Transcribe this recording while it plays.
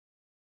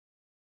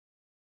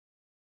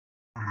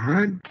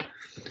right.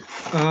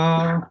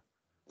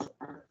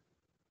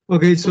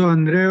 Okay, so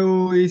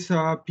Andreu is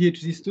a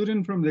PhD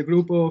student from the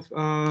group of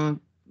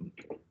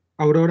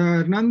Aurora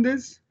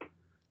Hernandez,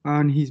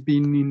 and he's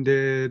been in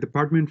the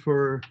department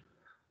for,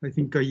 I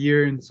think, a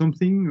year and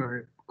something, or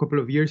a couple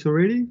of years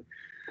already.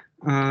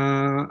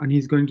 And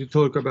he's going to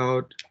talk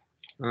about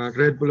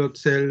red blood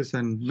cells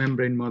and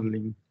membrane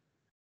modeling.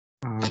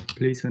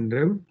 Please,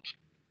 Andreu.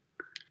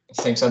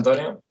 Thanks,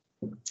 Antonio.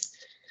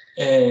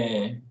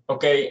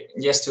 Okay,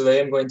 yes, today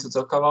I'm going to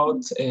talk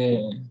about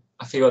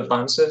a few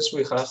advances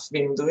we have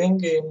been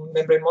doing in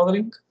membrane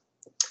modeling.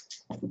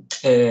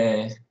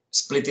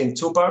 Split in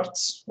two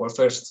parts. Well,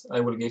 first I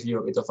will give you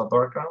a bit of a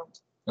background,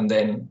 and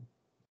then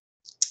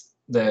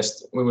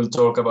we will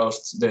talk about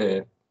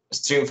the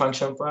stream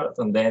function part,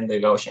 and then the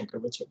Gaussian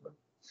curvature part.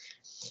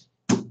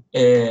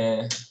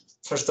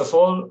 First of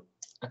all,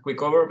 a quick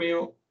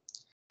overview.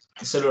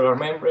 The cellular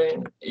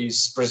membrane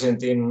is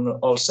present in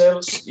all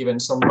cells. Even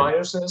some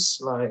viruses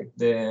like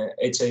the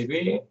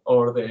HIV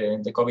or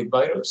the COVID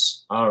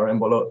virus are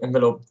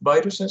enveloped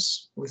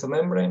viruses with a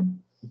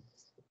membrane.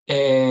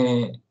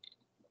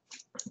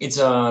 It's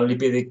a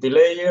lipidic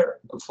bilayer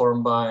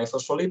formed by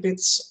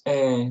phospholipids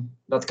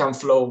that can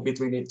flow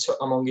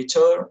among each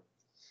other.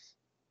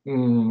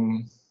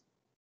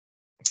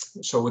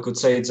 So we could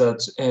say it's a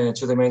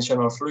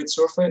two-dimensional fluid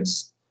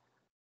surface,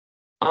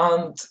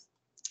 and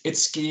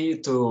it's key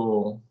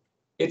to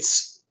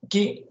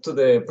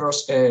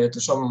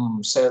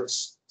some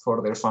cells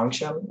for their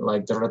function,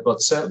 like the red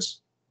blood cells.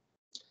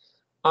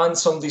 And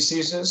some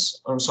diseases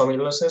and some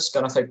illnesses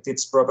can affect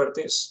its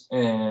properties,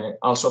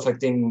 also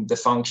affecting the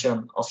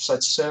function of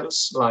such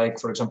cells, like,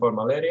 for example,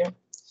 malaria.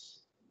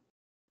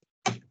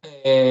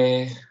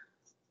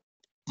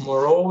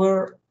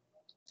 Moreover,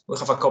 we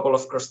have a couple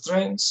of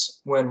constraints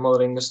when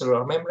modeling the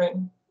cellular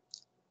membrane.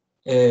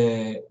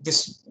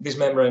 This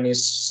membrane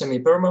is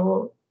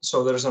semi-permeable,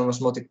 so there is an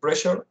osmotic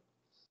pressure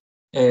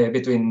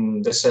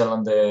between the cell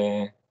and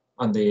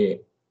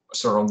the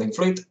surrounding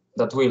fluid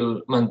that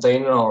will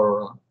maintain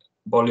our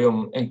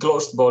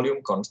enclosed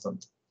volume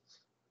constant.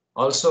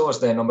 Also, as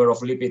the number of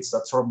lipids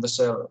that form the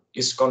cell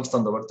is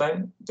constant over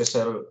time, the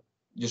cell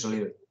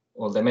usually,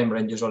 or the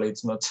membrane usually,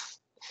 it's not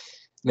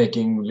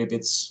making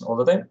lipids all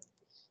the time.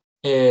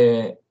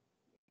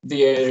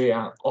 The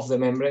area of the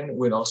membrane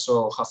will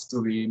also have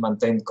to be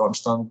maintained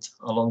constant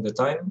along the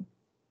time.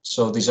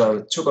 So these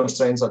are two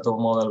constraints that our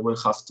model will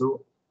have to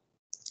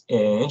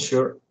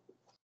ensure.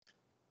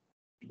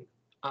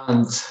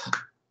 And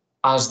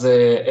as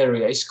the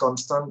area is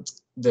constant,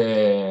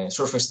 the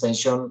surface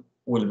tension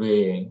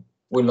will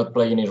not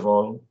play any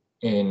role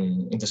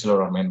in the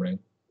cellular membrane.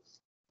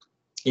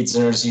 Its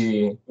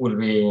energy will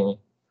be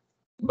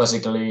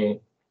basically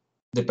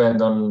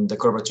depend on the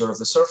curvature of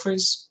the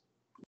surface.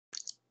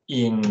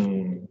 Here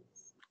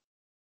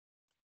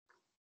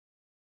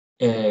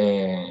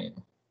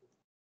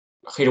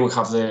we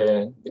have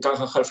the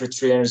Gaussian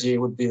free energy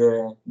would be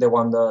the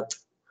one that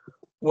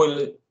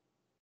will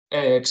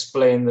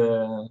explain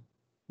the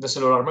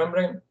cellular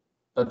membrane.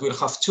 That will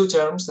have two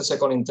terms. The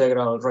second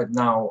integral right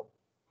now,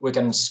 we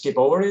can skip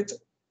over it.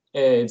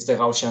 It's the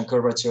Gaussian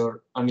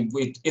curvature, and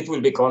it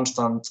will be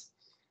constant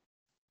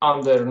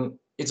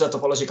it's a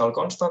topological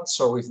constant.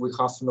 So if we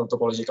have no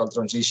topological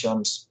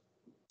transitions,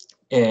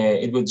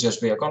 it would just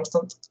be a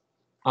constant.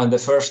 And the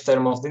first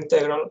term of the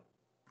integral,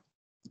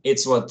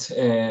 it's what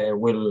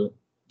will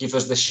give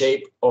us the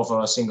shape of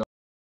a single.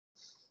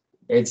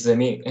 It's the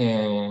mean.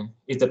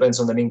 It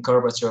depends on the mean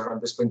curvature and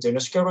the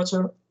spontaneous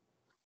curvature.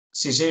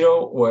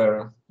 C0,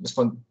 where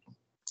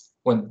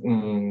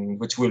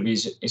which will be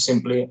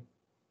simply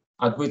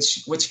at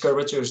which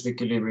curvature is the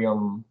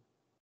equilibrium.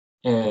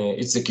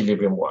 It's the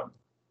equilibrium one.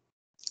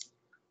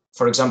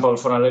 For example,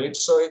 for an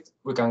ellipsoid,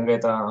 we can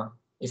get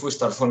if we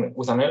start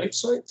with an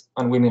ellipsoid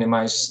and we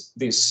minimize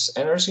this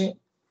energy,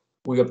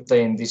 we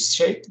obtain this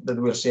shape that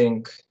we're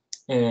seeing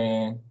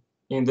in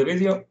the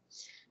video.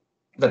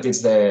 That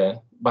is the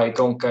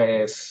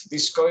biconcave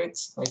discoid,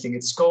 I think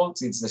it's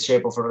called. It's the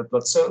shape of a red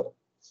blood cell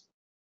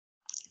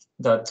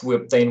that we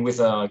obtain with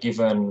a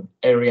given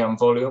area and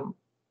volume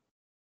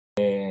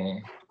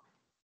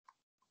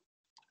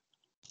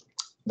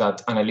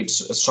that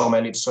some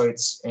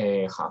ellipsoids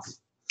have.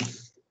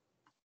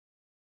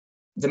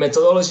 The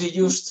methodology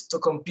used to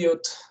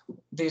compute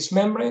these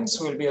membranes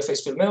will be a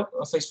phase field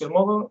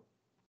model.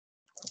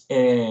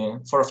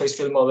 For a phase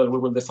field model, we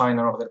will define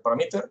another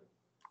parameter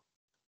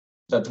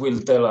that will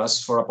tell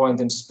us for a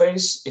point in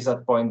space if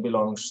that point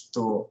belongs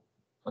to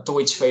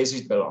which phase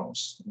it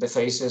belongs. The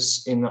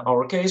phases in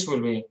our case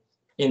will be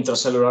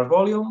intracellular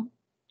volume,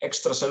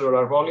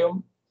 extracellular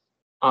volume,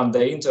 and the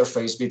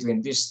interface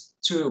between these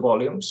two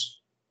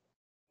volumes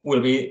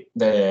will be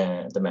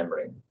the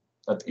membrane.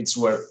 That it's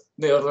where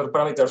the other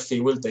parameter phi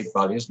will take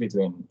values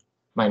between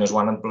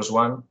 -1 and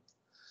 +1.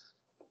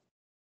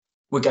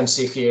 We can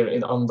see here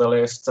on the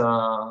left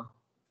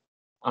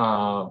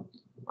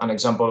an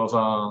example of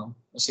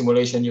a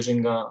simulation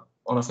using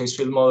on a phase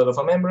field model of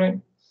a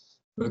membrane.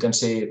 We can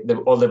see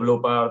all the blue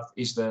part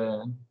is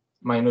the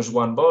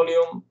 -1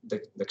 volume,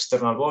 the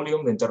external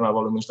volume, the internal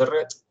volume is the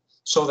red.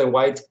 So the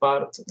white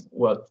part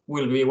what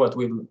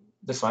we'll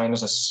define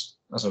as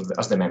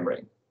the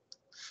membrane.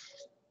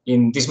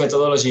 In this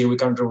methodology, we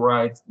can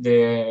rewrite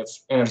the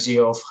energy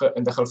of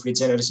the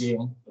Helfrich energy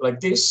like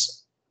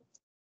this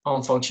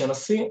on function of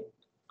phi,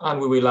 and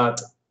we will add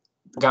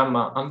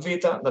gamma and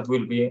beta that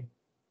will be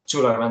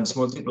two Lagrange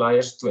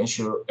multipliers to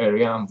ensure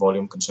area and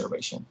volume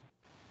conservation.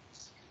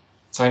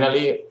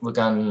 Finally, we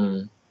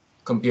can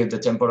compute the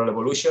temporal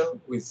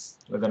evolution with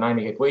the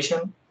dynamic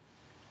equation,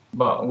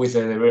 but with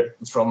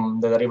from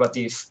the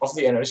derivative of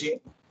the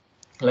energy,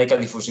 like a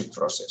diffusive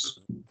process.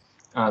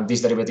 And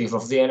this derivative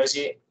of the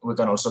energy, we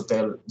can also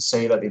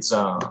say that it's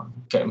a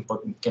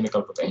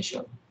chemical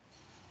potential.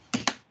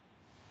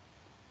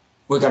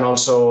 We can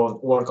also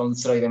work on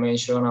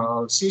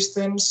three-dimensional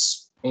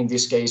systems. In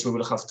this case, we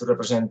will have to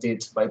represent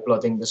it by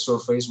plotting the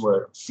surface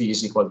where phi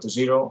is equal to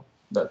 0,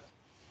 that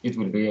it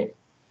will be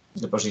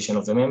the position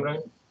of the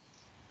membrane.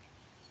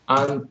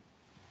 And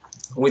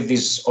with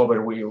this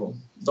overview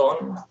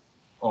done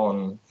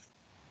on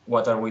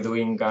what are we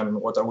doing and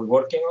what are we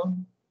working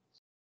on,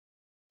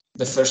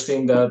 the first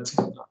thing that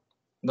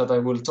I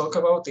will talk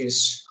about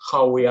is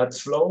how we add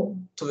flow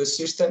to the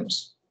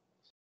systems.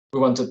 We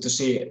wanted to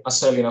see a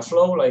cell in a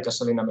flow, like a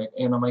cell in a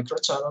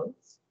microchannel.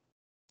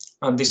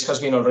 And this has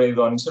been already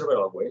done in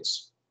several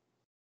ways.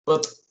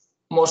 But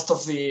most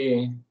of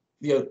the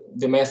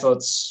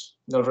methods,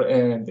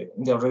 the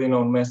already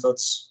known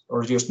methods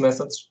or used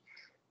methods,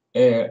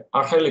 are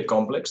highly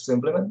complex to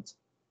implement.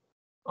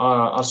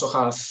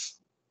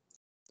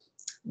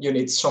 You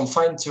need some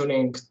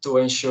fine-tuning to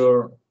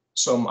ensure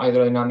some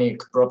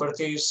hydrodynamic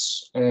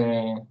properties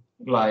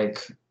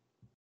like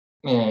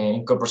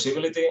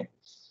incompressibility.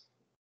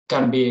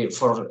 Can be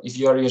if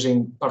you are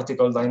using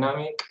particle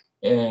dynamic,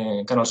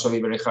 can also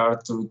be very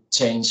hard to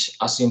change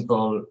a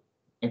simple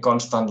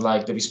constant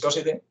like the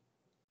viscosity.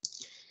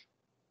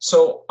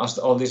 So as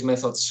all these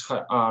methods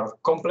are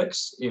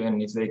complex,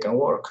 even if they can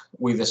work,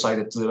 we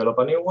decided to develop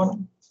a new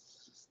one.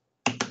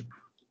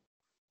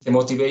 The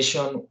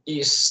motivation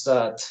is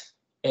that,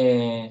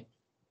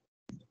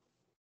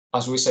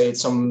 as we said,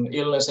 some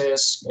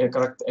illnesses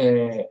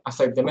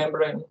affect the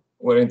membrane.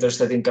 We're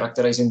interested in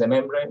characterizing the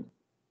membrane.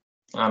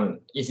 And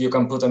if you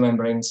can put a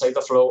membrane inside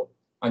the flow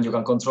and you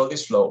can control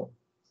this flow,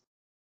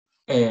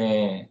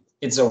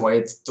 it's a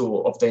way to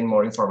obtain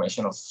more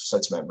information of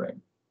such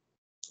membrane.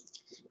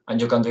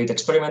 And you can do it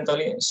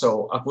experimentally.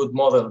 So a good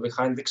model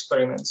behind the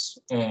experiments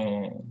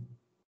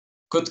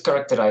could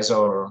characterize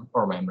our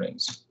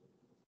membranes.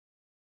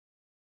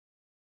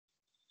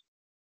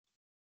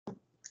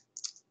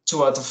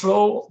 To add a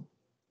flow,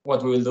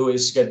 what we will do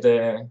is get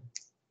the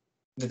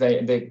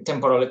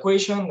temporal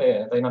equation,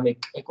 the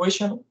dynamic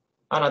equation,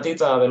 and a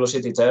theta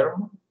velocity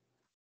term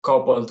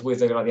coupled with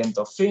the gradient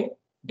of phi,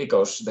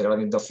 because the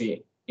gradient of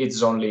phi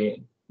is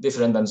only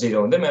different than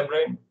 0 in the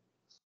membrane.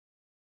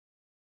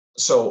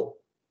 So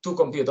to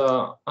compute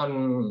a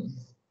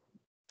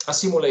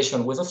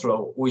simulation with a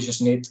flow, we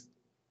just need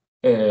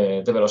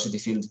the velocity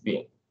field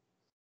B.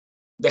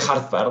 The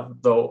hard part,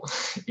 though,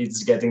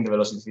 is getting the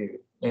velocity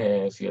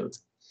field.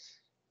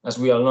 As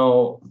we all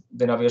know,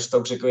 the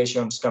Navier-Stokes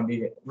equations can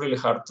be really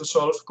hard to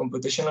solve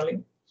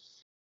computationally.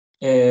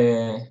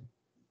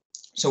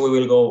 So we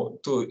will go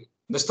to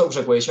the Stokes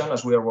equation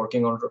as we are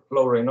working on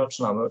low Reynolds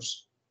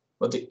numbers.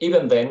 But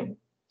even then,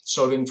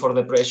 solving for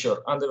the pressure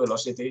and the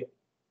velocity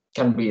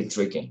can be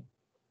tricky.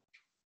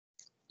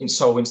 And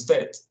so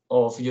instead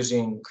of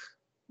solving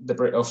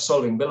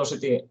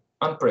velocity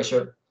and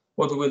pressure,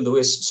 what we will do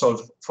is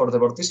solve for the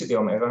vorticity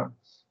omega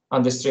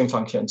and the stream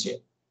function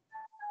g.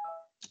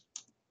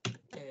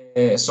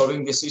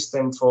 Solving the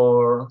system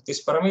for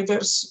these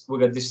parameters, we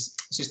get this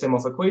system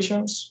of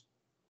equations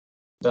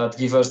that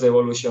give us the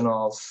evolution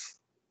of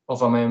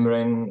a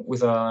membrane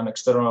with an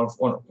external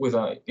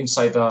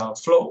inside a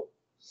flow.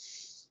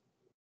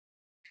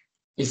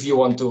 If you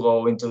want to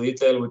go into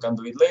detail, we can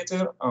do it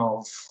later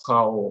of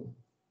how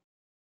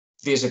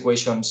these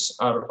equations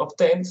are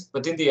obtained.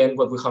 But in the end,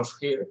 what we have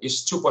here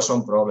is two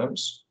Poisson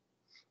problems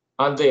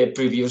and the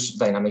previous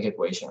dynamic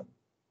equation.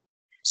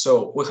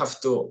 So we have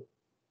to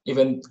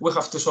even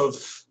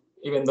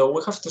though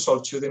we have to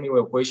solve two new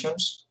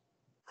equations,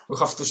 we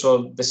have to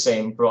solve the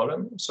same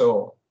problem.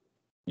 So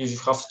you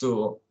have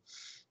to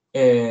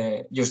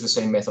use the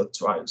same method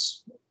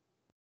twice.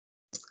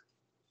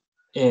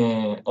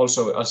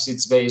 Also, as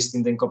it's based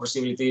in the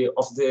incompressibility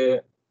of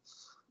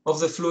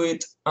the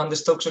fluid and the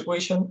Stokes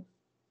equation,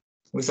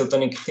 without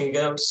anything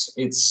else,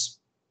 it's,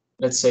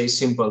 let's say,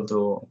 simple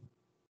to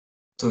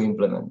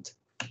implement.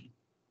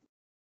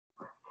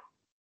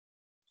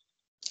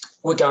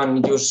 We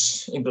can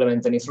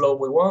implement any flow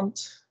we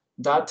want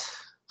that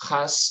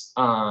has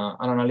an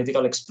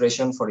analytical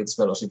expression for its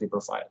velocity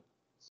profile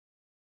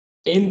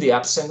in the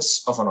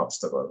absence of an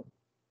obstacle.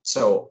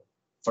 So,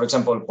 for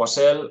example,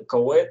 Poiseuille,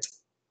 Couette,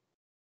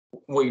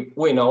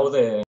 we know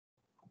the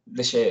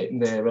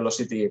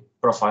velocity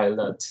profile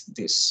that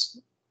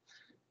these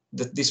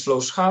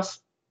flows have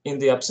in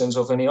the absence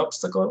of any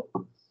obstacle.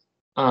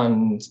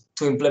 And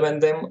to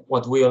implement them,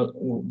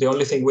 the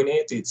only thing we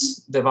need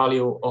is the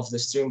value of the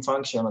stream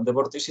function and the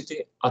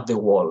vorticity at the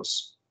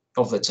walls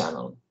of the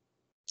channel.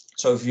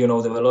 So if you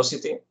know the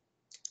velocity,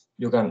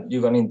 you can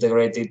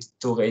integrate it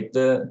to get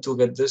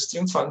the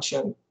stream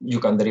function. You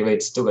can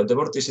derive to get the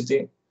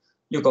vorticity.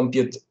 You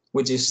compute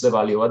which is the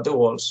value at the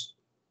walls,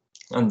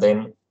 and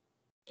then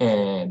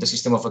the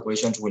system of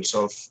equations will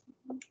solve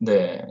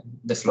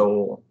the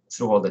flow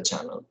through all the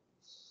channel.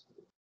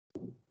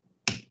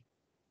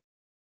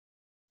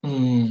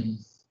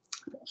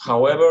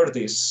 However,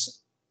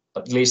 this,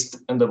 at least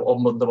on the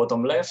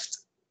bottom left,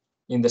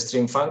 in the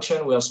stream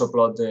function, we also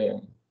plot the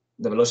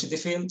velocity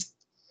field.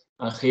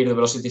 And here the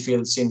velocity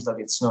field seems that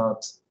it's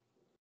not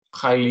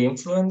highly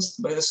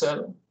influenced by the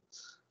cell.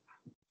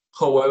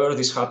 However,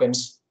 this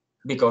happens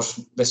because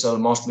the cell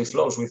mostly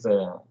flows with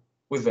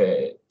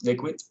the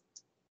liquid.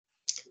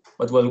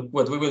 But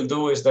what we will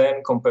do is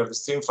then compare the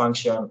stream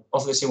function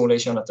of the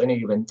simulation at any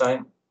given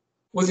time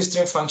with the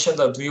stream function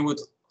that we would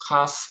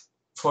have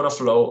for a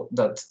flow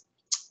that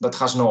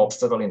has no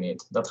obstacle in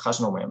it, that has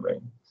no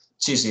membrane,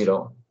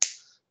 C0,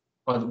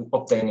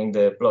 obtaining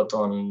the plot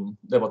on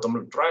the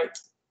bottom right.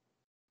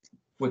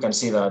 We can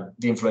see that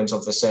the influence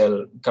of the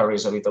cell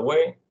carries a bit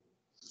away.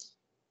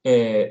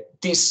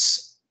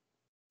 This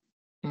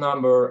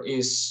number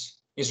is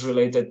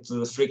related to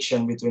the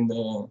friction between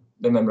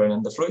the membrane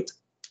and the fluid.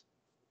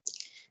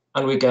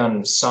 And we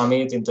can sum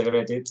it,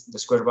 integrate it, the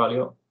square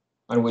value,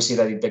 and we see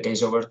that it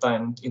decays over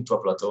time into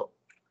a plateau.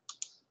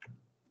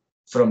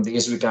 From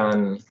this, we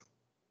can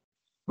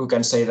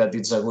say that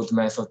it's a good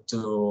method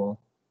to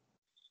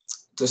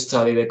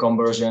study the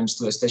convergence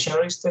to the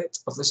stationary state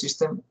of the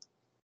system.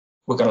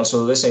 We can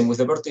also do the same with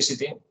the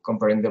vorticity,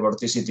 comparing the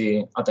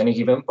vorticity at any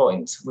given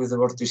point with the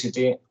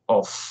vorticity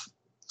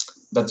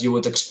that you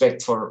would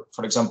expect for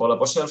example, a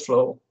Poiseuille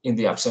flow in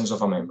the absence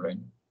of a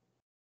membrane,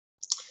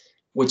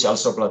 which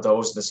also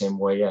plateaus the same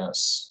way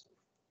as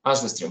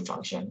the stream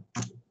function.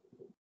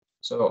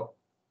 So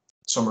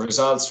some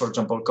results, for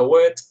example,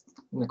 co-wet.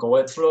 In the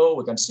co-wet flow,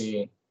 we can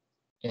see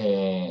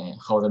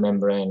how the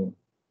membrane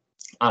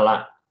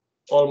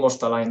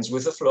almost aligns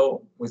with the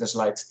flow with a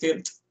slight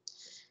tilt.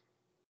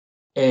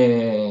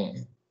 We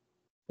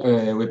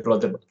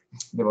plot the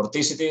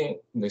vorticity,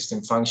 the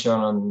stream function,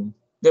 and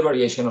the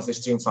variation of the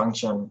stream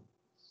function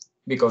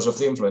because of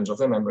the influence of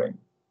the membrane.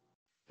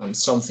 And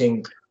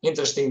something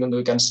interesting that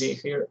we can see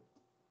here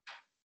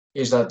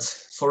is that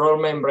for all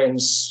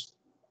membranes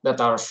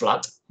that are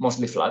flat,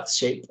 mostly flat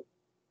shape,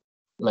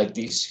 like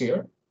this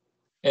here,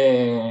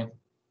 in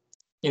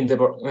the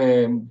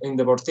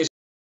vorticity,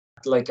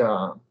 like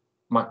a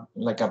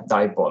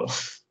dipole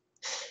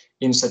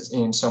in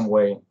some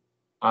way,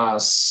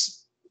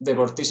 as the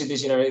vorticity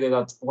generated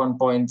at one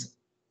point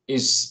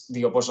is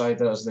the opposite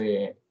as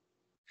the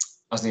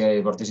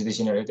vorticity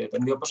generated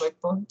in the opposite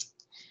point.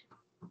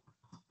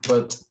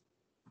 But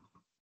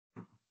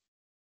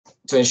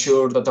to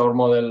ensure that our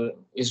model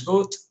is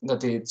good,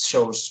 that it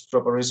shows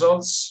proper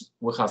results,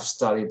 we have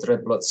studied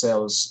red blood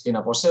cells in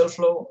a Poiseuille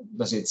flow,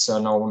 that it's a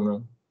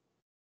known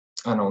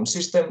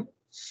system.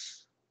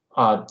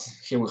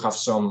 Here we have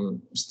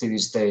some steady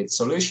state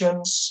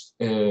solutions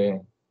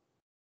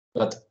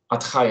that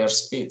at higher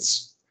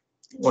speeds,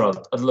 well,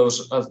 at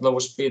lower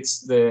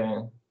speeds,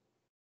 the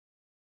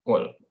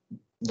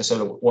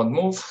cell won't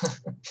move.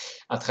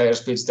 At higher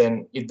speeds,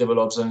 then it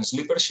develops a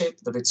slipper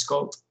shape that it's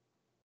called.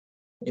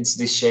 It's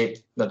this shape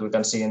that we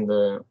can see in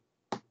the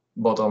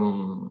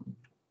bottom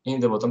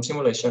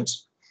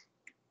simulations.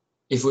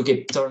 If we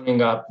keep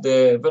turning up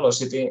the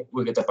velocity,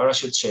 we get a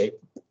parachute shape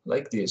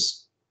like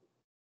this.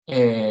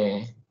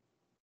 That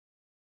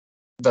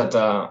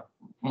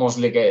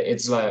mostly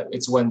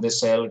it's when the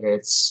cell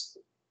gets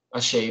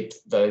a shape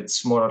that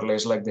it's more or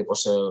less like the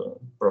Poiseuille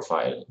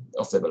profile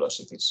of the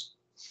velocities.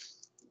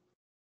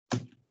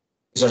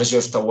 This is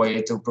just a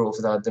way to prove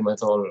that the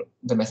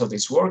method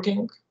is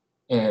working.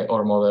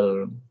 Our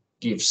model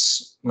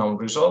gives known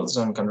results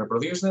and can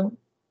reproduce them.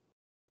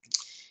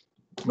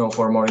 Now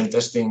for more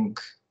interesting,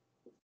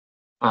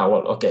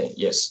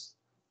 yes.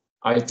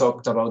 I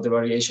talked about the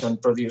variation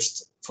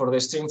produced for the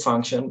stream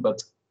function,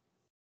 but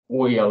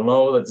we all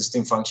know that the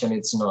stream function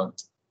is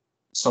not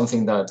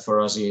something that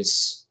for us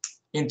is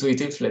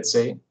intuitive, let's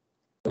say,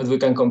 but we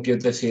can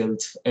compute the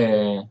field,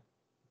 the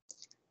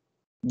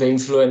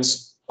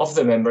influence of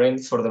the membrane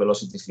for the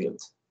velocity field.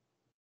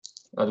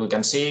 What we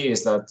can see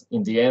is that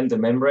in the end, the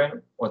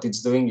membrane, what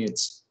it's doing,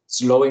 it's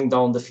slowing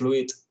down the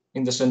fluid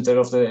in the center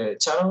of the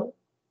channel.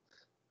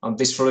 And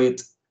this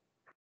fluid,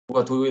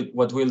 what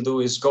we'll do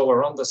is go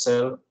around the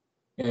cell,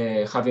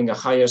 having a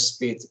higher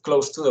speed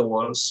close to the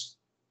walls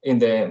in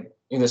the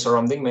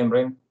surrounding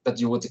membrane that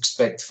you would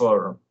expect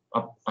for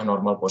a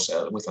normal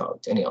Poiseuille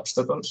without any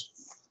obstacles.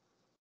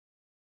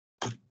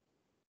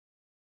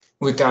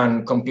 We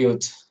can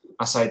compute,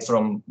 aside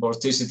from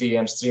vorticity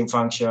and stream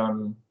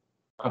function,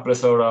 a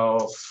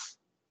plethora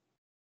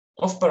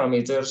of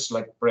parameters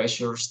like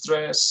pressure,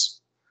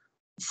 stress,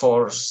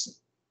 force.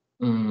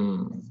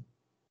 The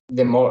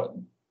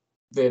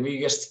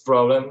biggest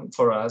problem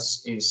for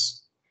us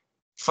is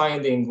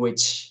finding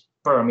which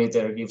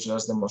parameter gives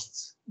us the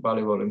most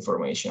valuable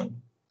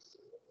information.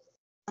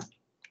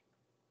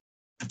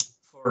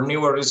 For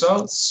newer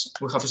results,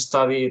 we have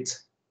studied,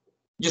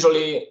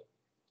 usually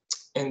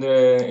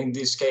in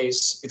this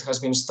case, it has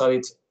been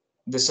studied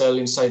the cell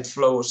inside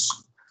flows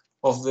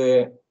of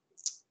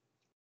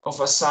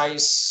a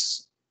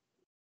size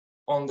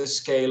on the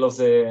scale of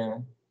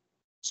the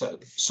cell.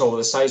 So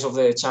the size of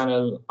the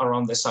channel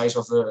around the size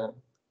of the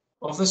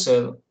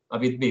cell, a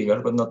bit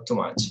bigger, but not too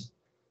much.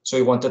 So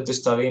we wanted to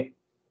study.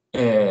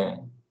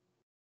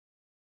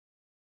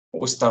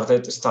 We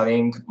started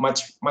studying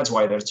much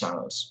wider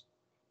channels.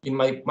 In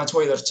much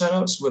wider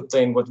channels, we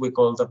obtain what we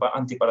call the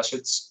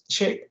anti-parachute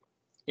shape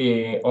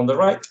on the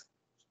right.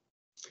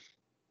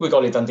 We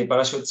call it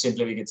anti-parachute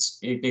simply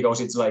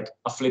because it's like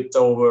a flipped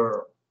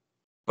over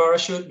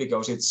parachute,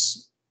 because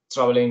it's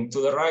traveling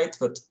to the right,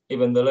 but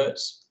even the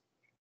less,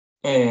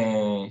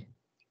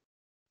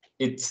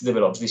 it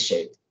develops this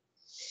shape.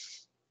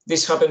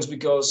 This happens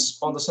because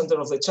on the center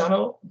of the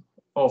channel,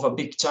 of a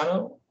big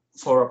channel,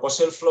 for a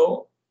Poisson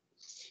flow,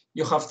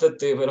 you have that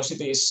the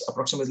velocity is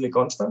approximately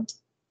constant.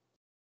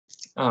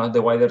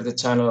 The wider the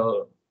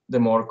channel, the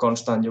more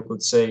constant you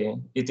could say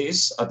it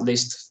is, at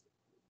least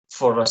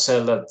for a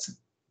cell that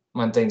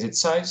maintains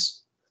its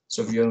size.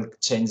 So if you don't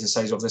change the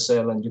size of the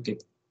cell and you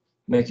keep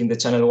making the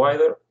channel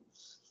wider,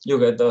 you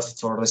get that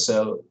for the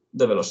cell,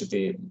 the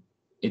velocity,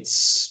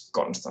 it's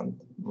constant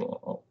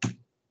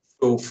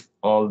through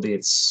all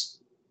its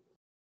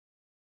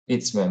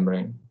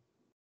membrane.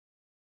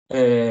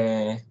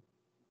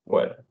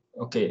 Well,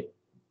 okay.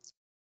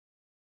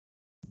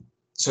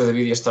 So the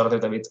video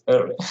started a bit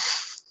early,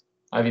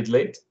 a bit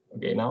late.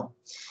 Okay, now.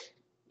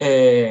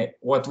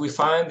 What we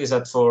find is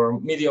that for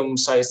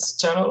medium-sized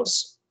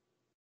channels,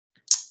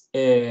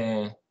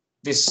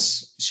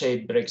 this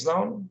shape breaks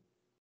down.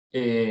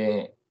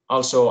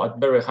 Also, at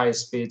very high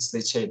speeds,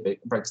 the shape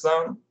breaks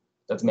down.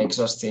 That makes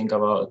us think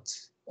about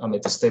a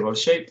metastable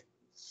shape.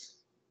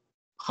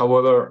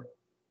 However,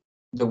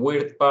 the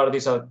weird part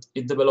is that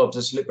it develops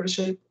a slippery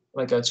shape,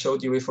 like I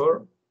showed you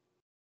before.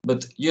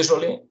 But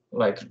usually,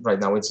 like right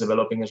now, it's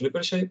developing a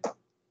slippery shape.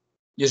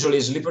 Usually,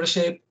 slippery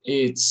shape,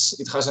 it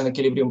has an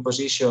equilibrium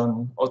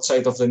position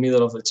outside of the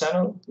middle of the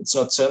channel. It's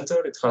not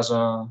centered. It has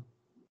an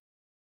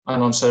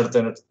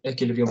uncertain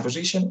equilibrium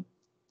position,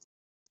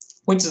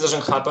 which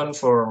doesn't happen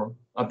for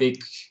a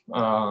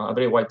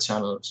very wide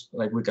channel,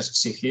 like we can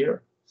see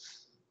here.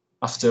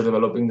 After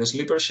developing the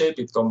slipper shape,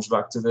 it comes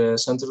back to the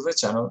center of the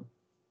channel.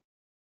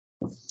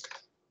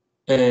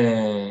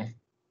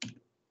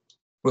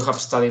 We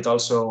have studied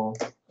also,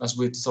 as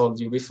we told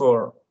you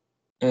before,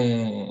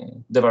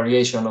 the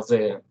variation of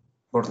the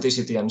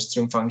vorticity and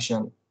stream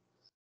function.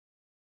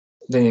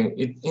 Then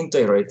it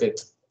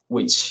integrated,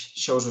 which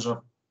shows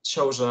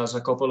us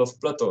a couple of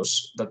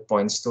plateaus that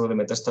points to the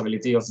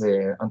metastability of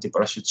the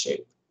anti-parachute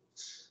shape.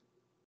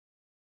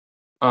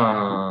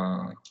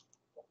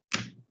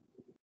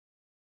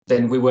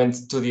 Then we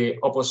went to the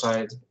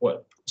opposite,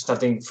 well,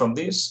 starting from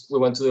this, we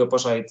went to the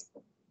opposite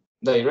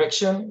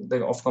direction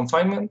of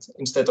confinement.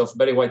 Instead of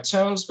very wide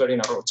channels, very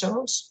narrow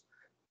channels,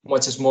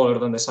 much smaller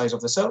than the size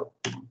of the cell,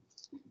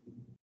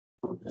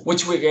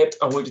 which we get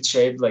a weird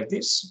shape like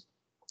this.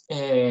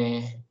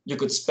 You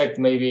could expect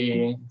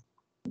maybe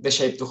the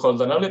shape to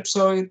hold an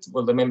ellipsoid,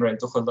 well, the membrane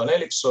to hold an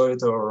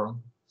ellipsoid or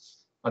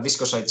a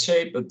discosite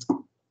shape, but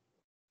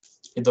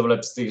it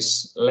develops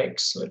these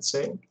legs, let's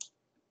say,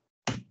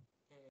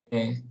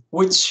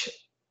 which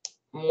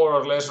more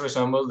or less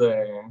resemble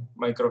the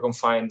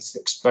micro-confined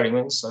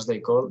experiments, as they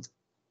called,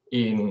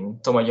 in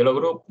Tomayello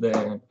group,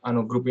 the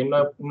Ano group in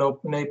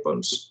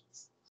Naples.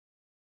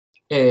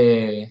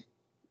 The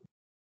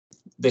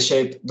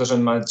shape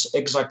doesn't match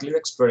exactly the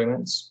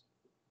experiments.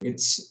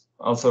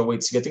 Although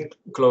it's getting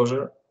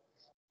closer.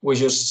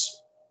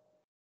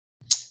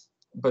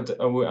 But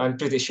I'm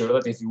pretty sure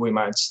that if we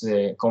match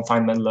the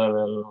confinement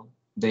level,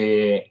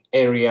 the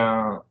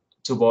area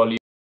to volume,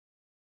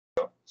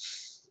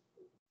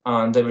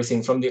 and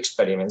everything from the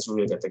experiments, we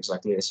will get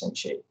exactly the same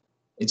shape.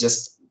 It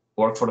just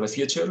worked for the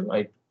future.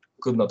 I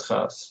could not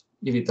have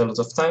given it a lot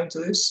of time to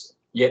this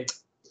yet.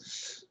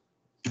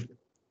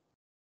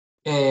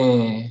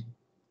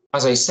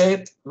 As I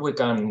said, we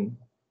can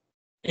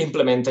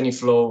implement any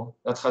flow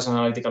that has an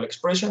analytical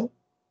expression.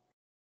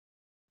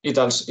 It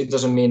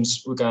doesn't mean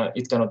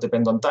it cannot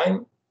depend on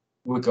time.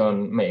 We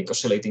can make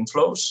oscillating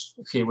flows.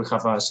 Here we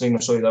have a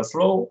sinusoidal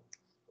flow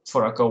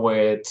for a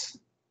co-wet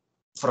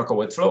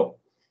flow,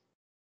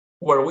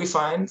 where we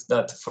find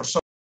that for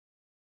some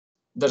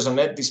there's a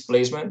net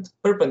displacement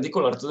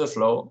perpendicular to the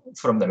flow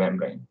from the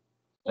membrane.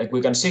 Like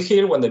we can see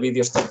here, when the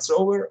video starts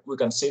over, we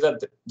can see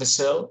that the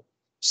cell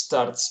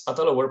starts at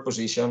a lower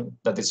position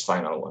than its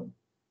final one.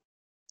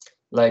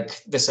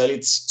 Like the cell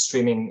is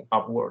swimming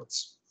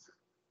upwards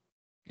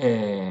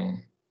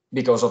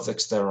because of the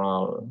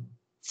external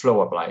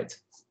flow applied.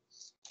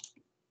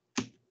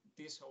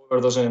 This,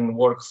 however, doesn't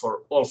work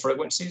for all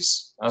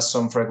frequencies, as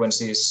some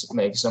frequencies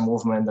makes a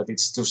movement that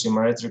it's too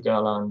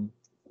symmetrical and,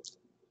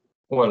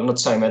 well, not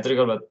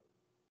symmetrical, but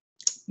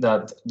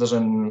that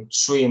doesn't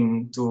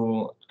swim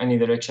to any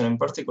direction in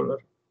particular.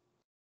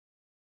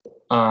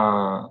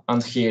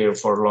 And here,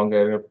 for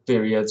longer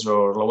periods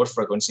or lower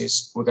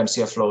frequencies, we can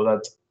see a flow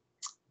that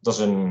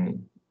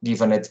doesn't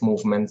give a net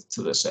movement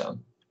to the cell.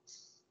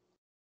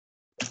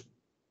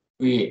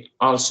 We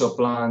also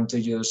plan to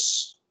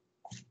use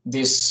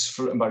these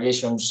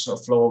variations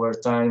of flow over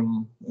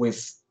time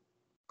with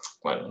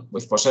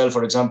Pocell,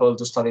 for example,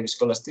 to study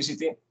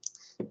viscoelasticity,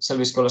 cell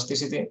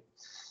viscoelasticity.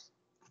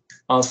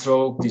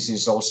 Although this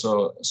is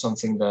also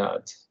something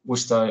that we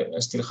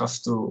still have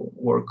to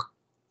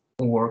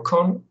work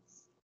on.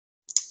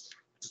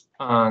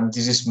 And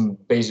this is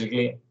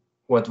basically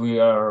what we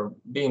are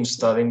being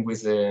studying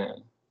with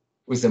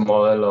the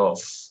model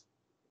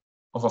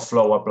of a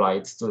flow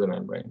applied to the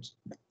membranes.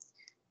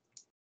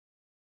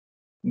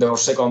 The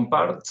second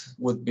part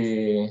would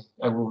be,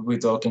 I will be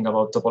talking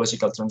about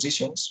topological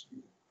transitions.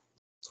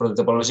 For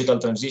the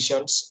topological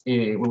transitions,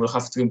 we will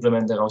have to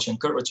implement the Gaussian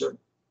curvature,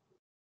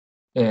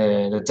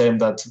 the term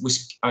that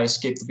I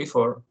skipped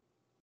before.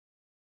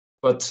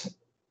 But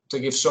to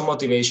give some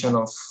motivation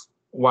of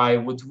why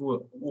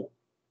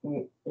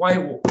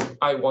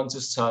I want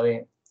to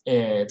study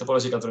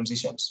topological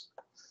transitions,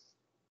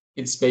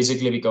 it's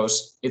basically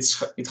because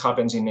it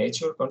happens in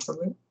nature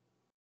constantly.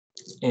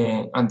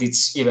 And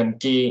it's even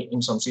key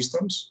in some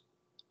systems.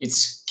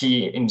 It's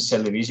key in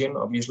cell division,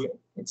 obviously.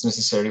 It's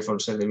necessary for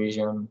cell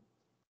division,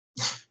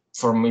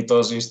 for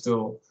mitosis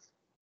to,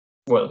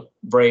 well,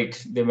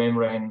 break the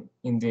membrane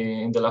in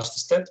the last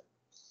step.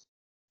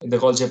 The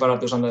Golgi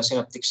apparatus and the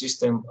synaptic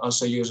system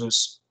also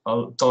uses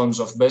tons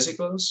of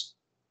vesicles,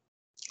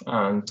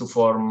 and to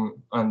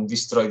form and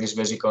destroy these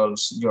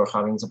vesicles, you're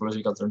having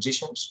topological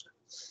transitions.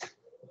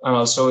 And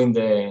also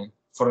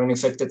for an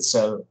infected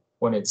cell,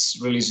 when it's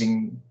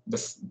releasing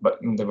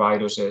the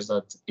viruses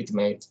that it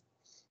made,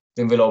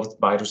 the enveloped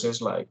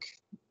viruses like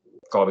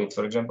COVID,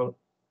 for example,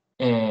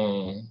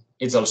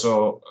 it's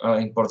also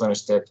an important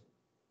step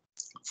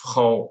for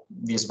how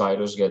this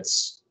virus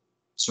gets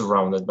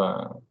surrounded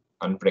by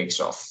and breaks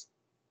off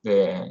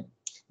the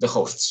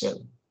host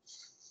cell.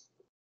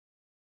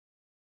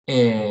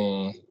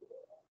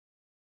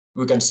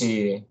 We can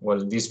see,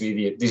 well, this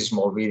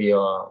small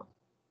video,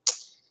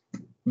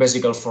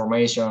 vesicle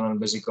formation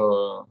and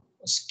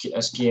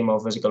a scheme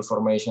of vesicle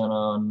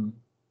formation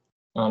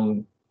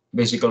and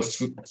vesicle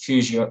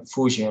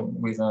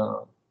fusion with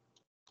a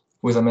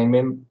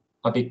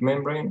big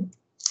membrane.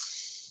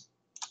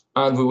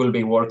 And we will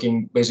be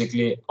working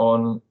basically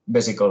on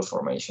vesicle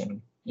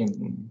formation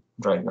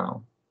right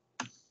now.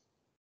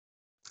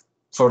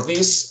 For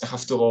this, I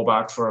have to go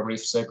back for a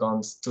brief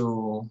second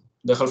to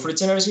the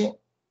Helfrich energy.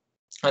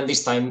 And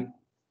this time,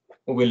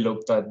 we will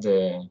look at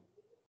the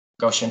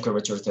Gaussian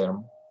curvature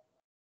term.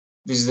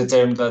 This is the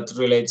term that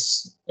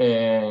relates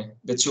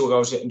the two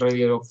Gaussian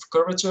radius of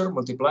curvature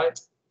multiplied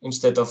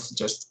instead of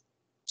just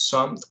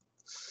summed.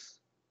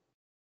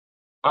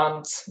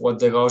 And what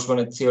the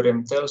Gauss-Bonnet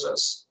theorem tells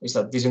us is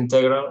that this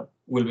integral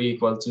will be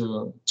equal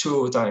to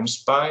 2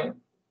 times pi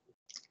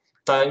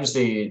times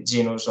the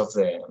genus of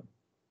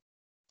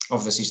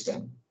the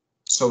system.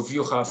 So if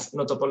you have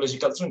no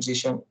topological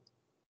transition,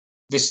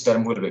 this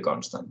term will be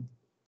constant.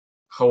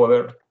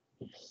 However,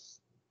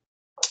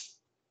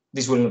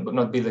 this will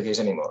not be the case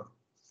anymore.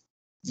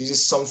 This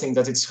is something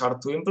that it's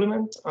hard to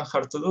implement and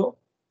hard to do,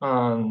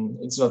 and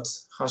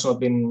has not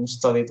been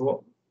studied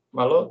a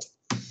lot.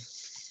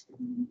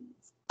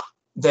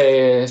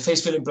 The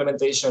phase field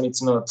implementation,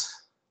 it's not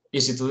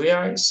easy to the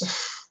eyes.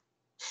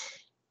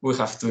 We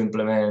have to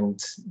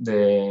implement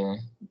the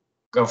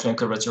Gaussian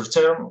curvature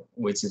term,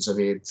 which is a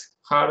bit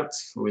hard.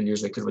 We will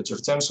use the curvature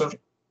tensor.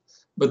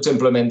 But to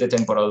implement the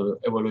temporal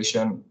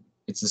evolution,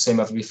 it's the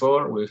same as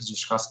before. We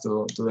just have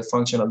to do the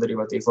functional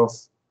derivative of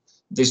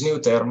this new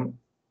term.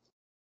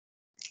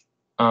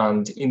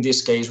 And in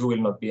this case, we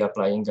will not be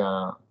applying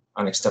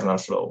an external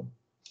flow,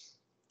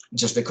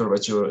 just the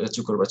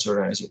two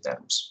curvature energy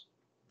terms.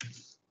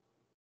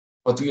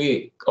 What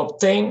we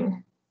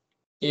obtain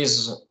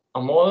is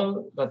a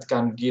model that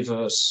can give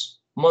us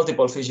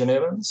multiple fission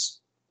events.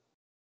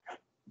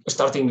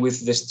 Starting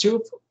with this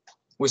tube,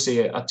 we see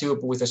a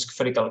tube with a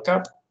spherical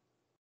cap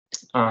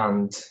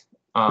and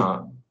a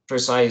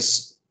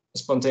precise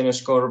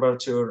spontaneous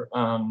curvature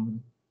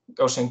and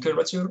Gaussian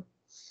curvature.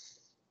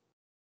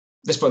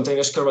 The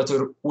spontaneous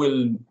curvature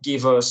will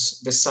give us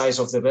the size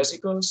of the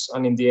vesicles,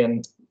 and in the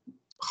end,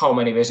 how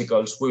many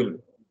vesicles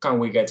can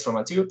we get from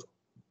a tube.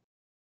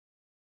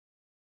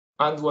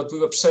 And what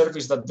we observe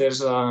is that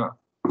there's a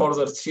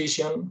ordered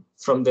fission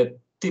from the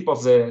tip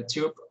of the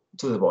tube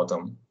to the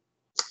bottom.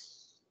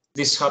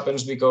 This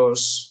happens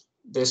because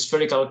the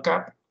spherical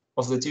cap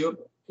of the tube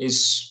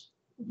is,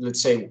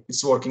 let's say,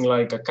 it's working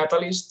like a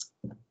catalyst,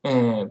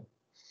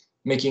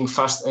 making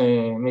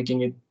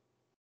it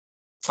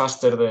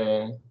faster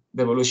the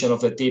evolution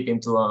of the tip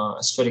into a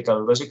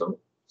spherical vesicle.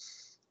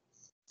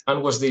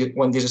 And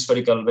when this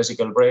spherical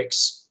vesicle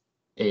breaks,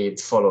 it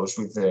follows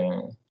with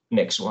the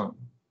next one,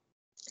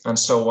 and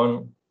so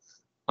on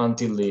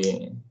until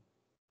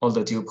all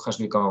the tube has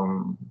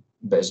become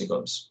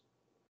vesicles.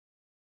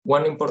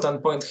 One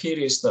important point here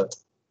is that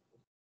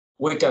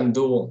we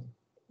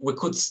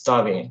could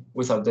study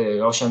without the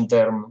Gaussian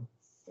term.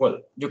 Well,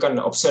 you can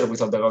observe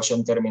without the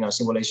Gaussian term in a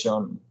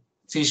simulation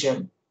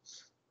fission,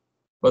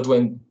 but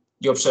when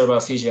you observe a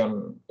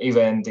fission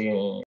event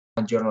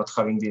and you're not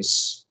having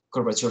this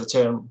curvature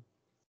term,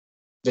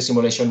 the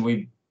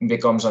simulation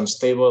becomes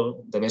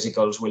unstable, the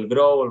vesicles will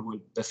grow, or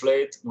will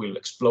deflate, will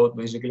explode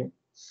basically.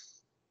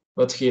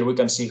 But here we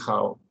can see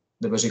how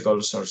the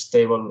vesicles are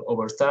stable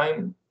over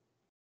time,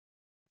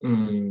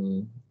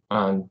 and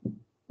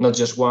not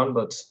just one,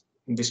 but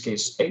in this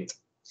case 8.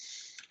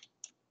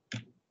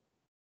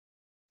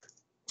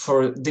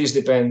 For this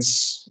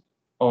depends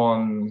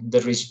on the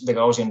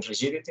Gaussian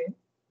rigidity.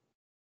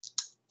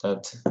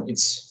 That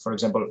it's, for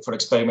example, for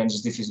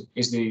experiments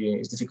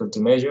is difficult to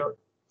measure.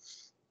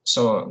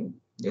 So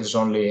there's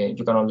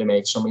you can only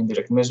make some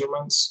indirect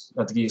measurements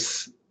that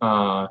give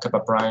kappa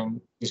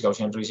prime, this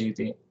Gaussian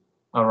rigidity,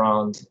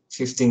 around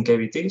 15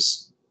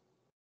 kVts,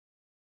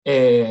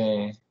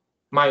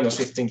 minus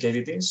 15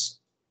 kVts.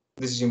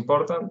 This is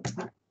important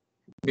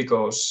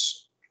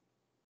because,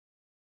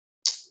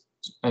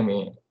 I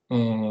mean,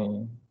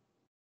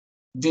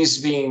 this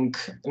being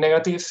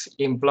negative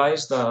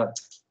implies that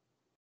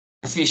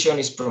fission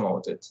is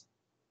promoted.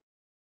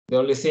 The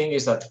only thing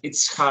is that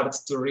it's hard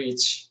to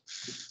reach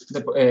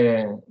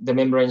the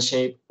membrane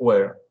shape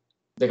where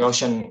the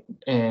Gaussian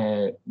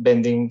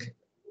bending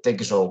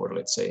takes over,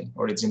 let's say,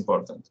 or it's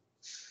important.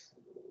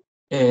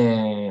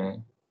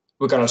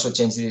 We can also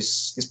change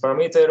this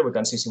parameter. We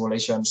can see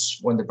simulations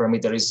when the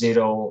parameter is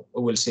 0,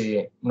 we will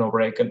see no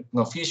break,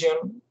 no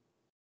fission,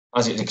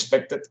 as is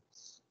expected.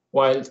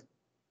 While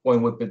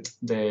when we put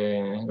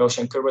the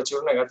Gaussian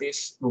curvature negative,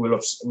 we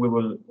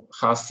will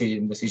have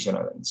the fission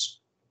events.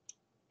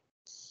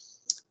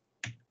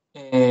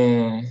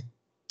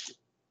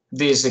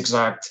 This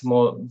exact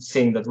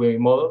thing that we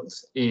modeled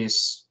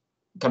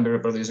can be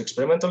reproduced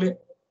experimentally.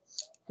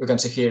 We can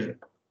see here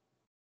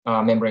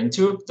a membrane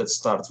tube that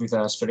starts with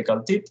a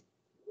spherical tip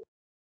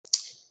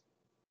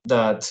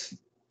that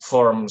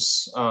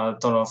forms a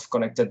ton of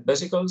connected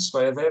vesicles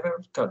via the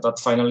Weber that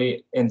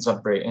finally ends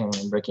up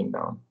breaking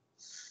down.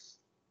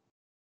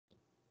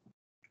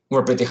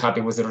 We're pretty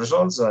happy with the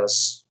results,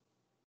 as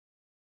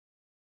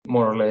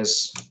more or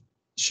less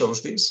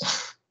shows this.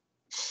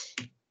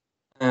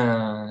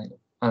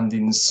 And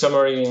in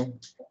summary,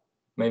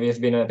 maybe I've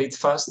been a bit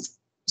fast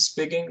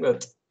speaking,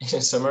 but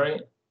in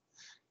summary,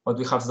 what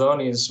we have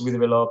done is we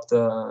developed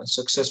a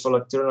successful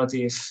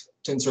alternative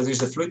to introduce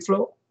the fluid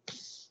flow.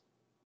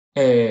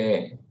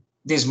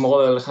 This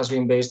model has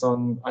been based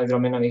on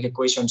hydrodynamic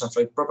equations and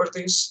fluid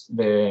properties,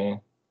 the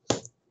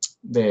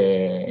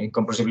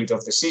incompressibility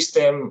of the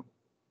system,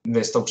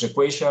 the Stokes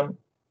equation,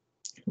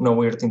 no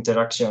weird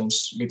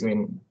interactions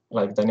between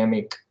like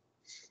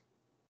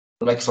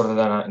for the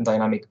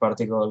dynamic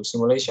particle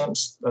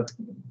simulations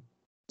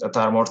that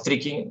are more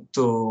tricky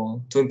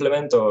to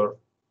implement, or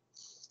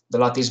the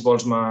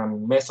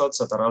lattice-Boltzmann methods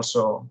that are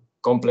also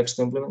complex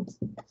to implement.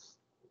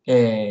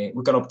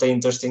 We can obtain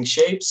interesting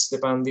shapes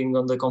depending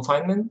on the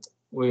confinement.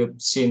 We've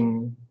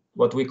seen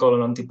what we call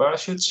an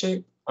anti-parachute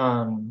shape,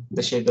 and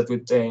the shape that we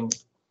obtain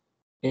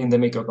in the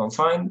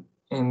micro-confinement.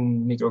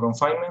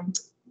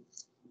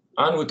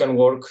 And we can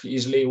work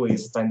easily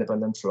with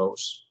time-dependent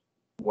flows,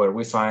 where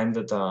we find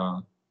that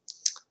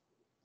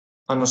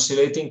an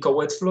oscillating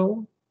co-wet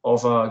flow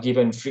of a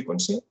given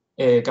frequency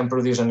can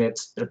produce a net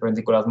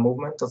perpendicular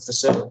movement of the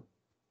cell,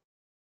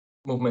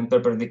 movement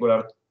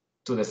perpendicular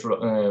to the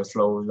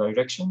flow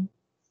direction.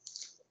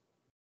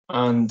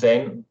 And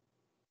then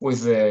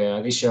with the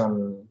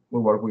addition, we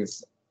work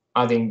with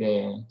adding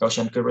the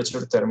Gaussian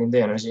curvature term in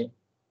the energy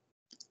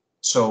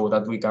so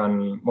that we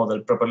can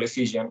model properly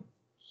fission.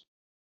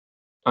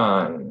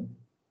 And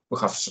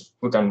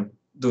we can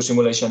do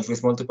simulations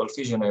with multiple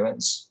fission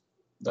events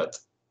that,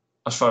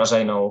 as far as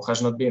I know,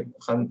 has not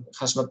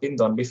been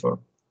done before.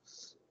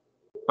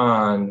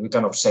 And we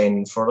can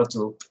obtain for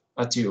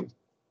a tube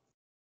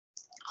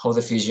how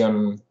the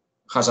fission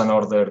has an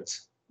ordered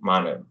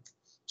manner,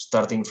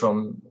 starting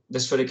from the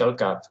spherical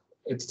cap,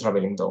 it's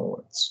traveling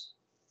downwards.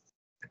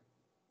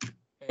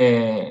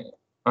 And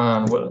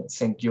well,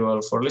 thank you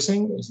all for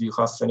listening. If you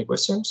have any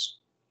questions,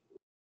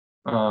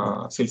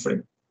 feel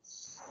free.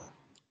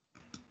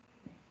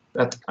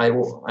 That I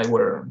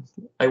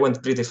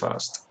went pretty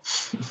fast.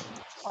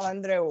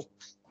 Andreu,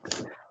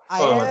 I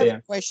have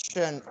a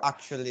question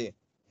actually.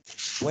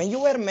 When you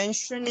were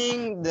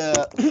mentioning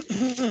the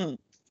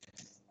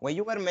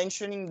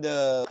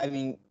I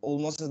mean,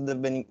 almost at the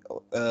beginning,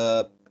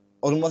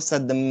 almost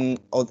at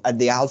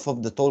the half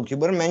of the talk, you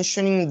were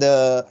mentioning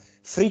the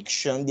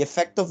friction, the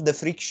effect of the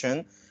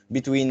friction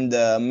between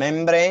the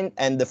membrane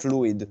and the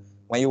fluid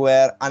when you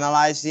were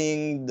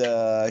analyzing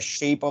the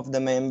shape of the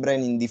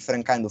membrane in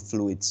different kind of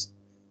fluids.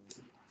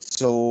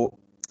 So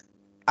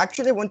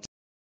actually I want to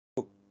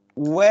know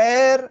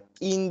where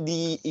in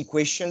the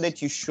equation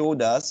that you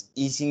showed us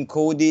is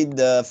encoded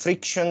the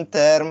friction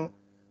term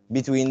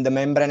between the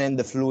membrane and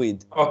the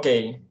fluid.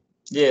 Okay,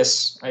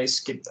 yes, I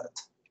skipped that.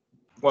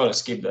 Well, I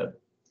skipped that.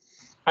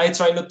 I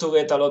try not to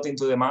get a lot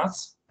into the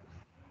math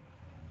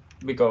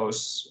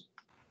because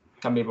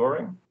it can be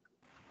boring.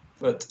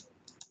 But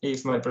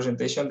if my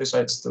presentation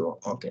decides to,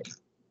 okay.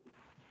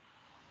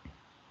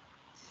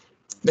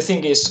 The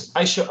thing is,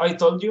 I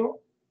told you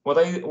what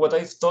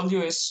I've told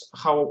you is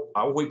how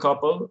we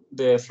couple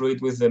the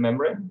fluid with the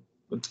membrane,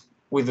 but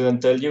we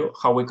didn't tell you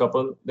how we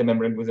couple the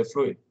membrane with the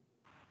fluid.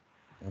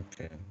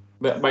 Okay.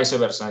 But vice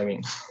versa, I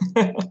mean.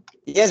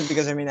 Yes,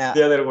 because I mean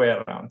the other way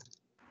around.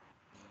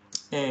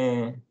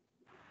 And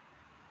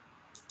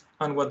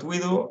what we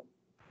do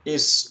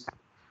is,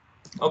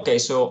 okay,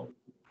 so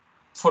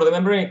for the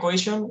membrane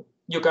equation,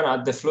 you can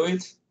add the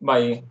fluid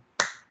by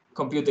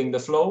computing the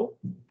flow,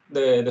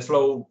 the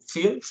flow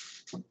field,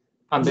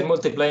 and then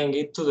multiplying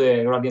it to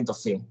the gradient of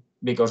phi,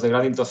 because the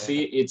gradient of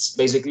phi, it's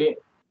basically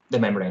the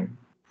membrane,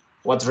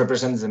 what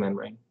represents the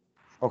membrane.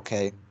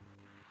 Okay.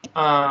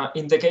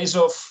 In the case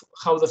of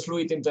how the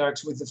fluid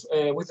interacts with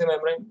the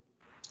membrane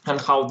and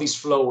how this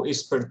flow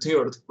is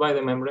perturbed by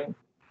the membrane,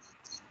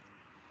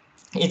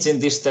 it's in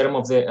this term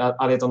of the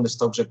added on the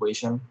Stokes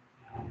equation.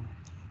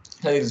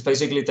 And it's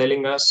basically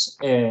telling us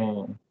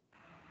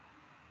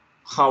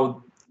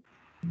how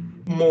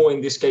mu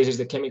in this case is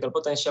the chemical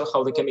potential,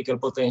 how the chemical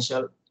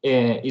potential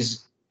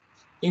is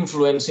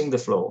influencing the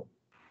flow.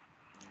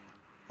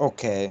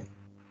 Okay.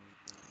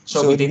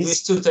 So between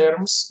these two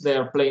terms, they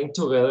are playing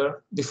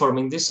together,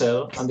 deforming the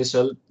cell, and the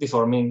cell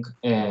deforming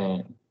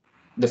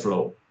the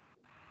flow.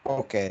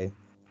 Okay.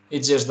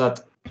 It's just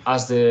that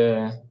as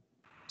the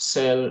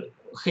cell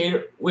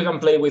here, we can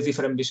play with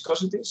different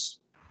viscosities.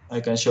 I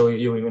can show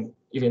you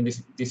even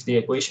if the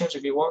equations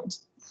if you want.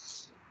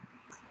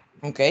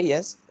 Okay,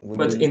 yes.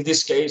 But in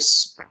this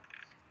case,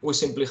 we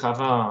simply have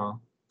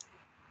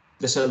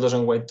the cell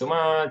doesn't weigh too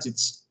much.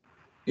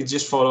 It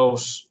just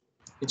follows.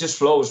 It just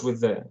flows with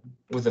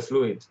the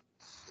fluid.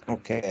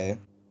 Okay.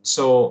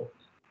 So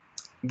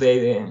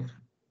the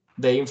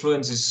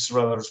influence is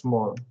rather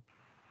small.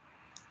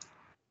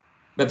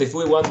 But if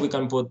we want, we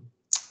can put.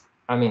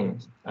 I mean,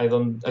 I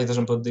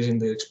doesn't put this in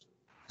the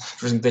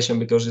presentation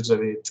because it's a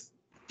bit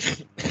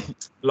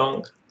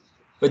long.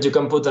 But you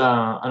can put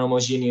an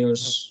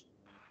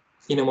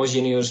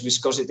inhomogeneous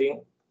viscosity,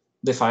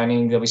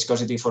 defining the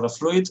viscosity for a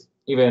fluid,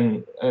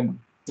 even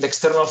the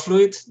external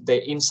fluid,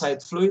 the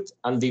inside fluid,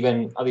 and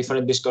even a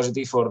different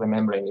viscosity for the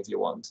membrane if you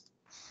want.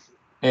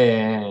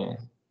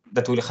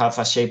 That will have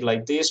a shape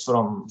like this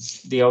from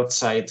the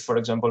outside. For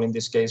example, in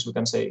this case, we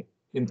can say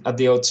at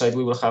the outside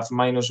we will have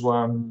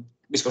 -1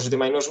 viscosity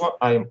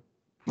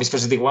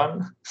viscosity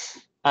 1,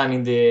 and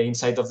in the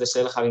inside of the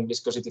cell having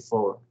viscosity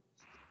 4,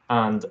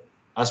 and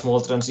a small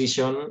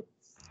transition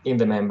in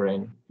the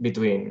membrane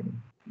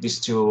between these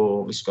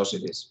two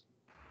viscosities.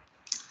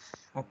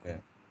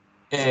 Okay.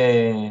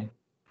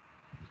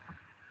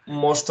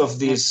 Most of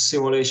these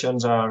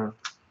simulations are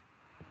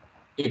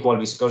equal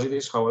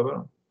viscosities,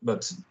 however,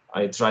 but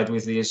I tried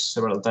with this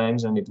several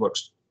times and it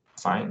works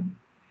fine.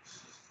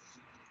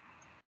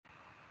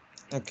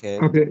 Okay.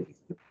 Okay.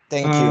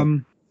 Thank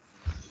you.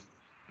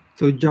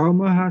 So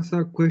Jaume has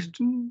a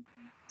question.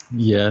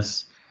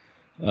 Yes.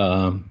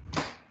 In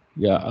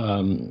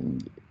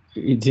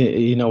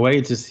a way,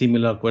 it's a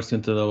similar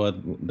question to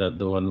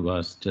the one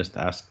was just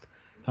asked.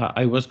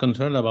 I was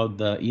concerned about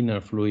the inner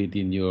fluid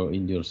in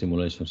your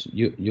simulations.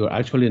 You're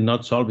actually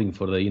not solving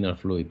for the inner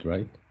fluid,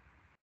 right?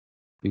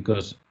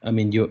 Because I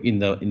mean, you in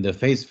the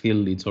phase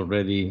field, it's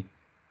already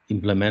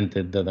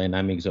implemented the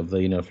dynamics of the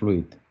inner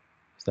fluid.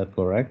 Is that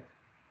correct?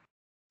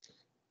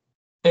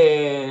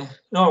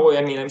 No,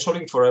 I mean, I'm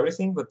solving for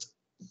everything, but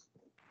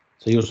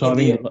so you're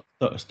solving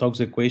the Stokes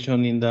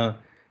equation in the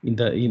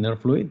inner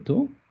fluid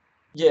too?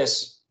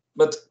 Yes,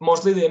 but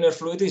mostly the inner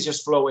fluid is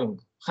just flowing,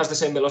 has the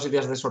same velocity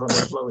as the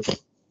surrounding fluid.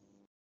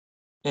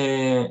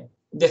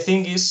 The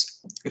thing is,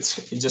 it's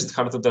just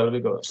hard to tell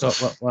because. So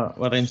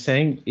what I'm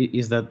saying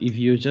is that if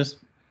you just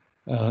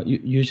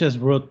you just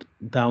wrote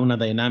down a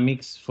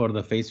dynamics for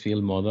the phase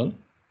field model.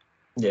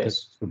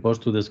 Yes.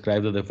 Supposed to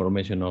describe the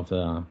deformation of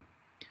the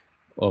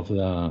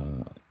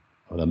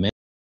membrane.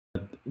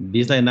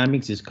 This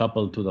dynamics is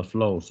coupled to the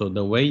flow. So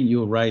the way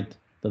you write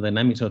the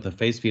dynamics of the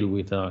phase field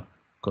with a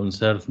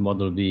conserved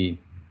model B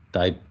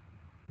type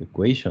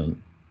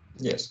equation,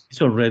 yes,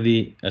 it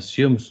already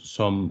assumes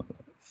some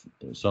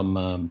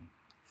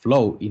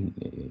flow in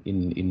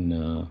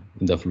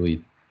the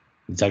fluid.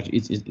 It's actually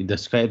it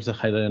describes a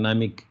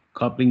hydrodynamic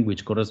coupling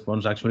which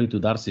corresponds actually to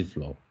Darcy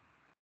flow,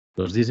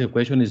 because this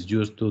equation is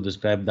used to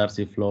describe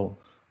Darcy flow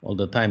all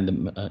the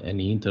time,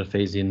 any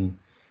interface in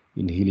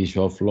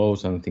Healy-Shaw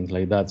flows and things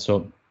like that.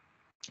 So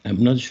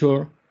I'm not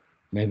sure,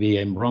 maybe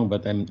I'm wrong,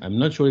 but I'm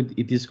not sure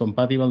it is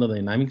compatible, the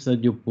dynamics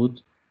that you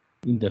put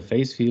in the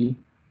phase field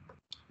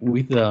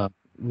with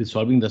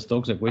solving the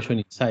Stokes equation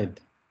inside.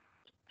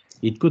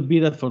 It could be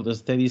that for the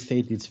steady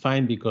state it's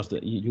fine because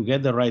you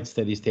get the right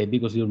steady state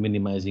because you're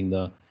minimizing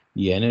the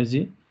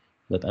energy,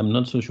 but I'm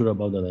not so sure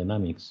about the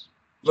dynamics.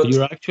 So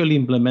you're actually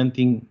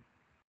implementing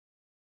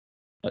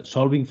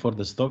solving for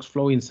the Stokes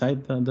flow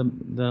inside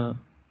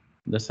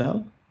the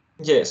cell?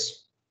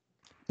 Yes.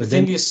 The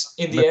thing is,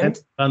 in the end,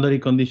 boundary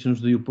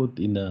conditions do you put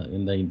in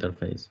the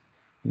interface,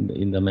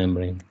 in the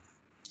membrane?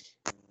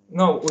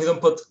 No, we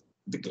don't put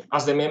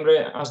as the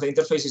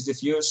interface is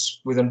diffuse.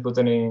 We don't put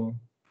any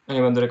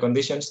boundary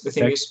conditions. The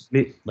thing is,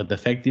 but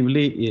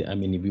effectively, I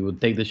mean, if you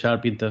would take the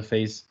sharp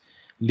interface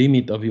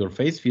limit of your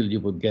phase field, you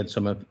would get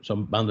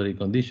some boundary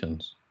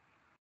conditions.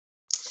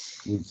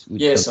 Which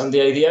yes, and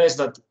the idea is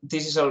that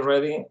this is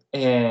already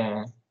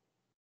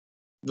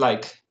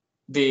like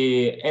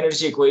the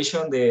energy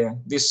equation,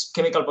 this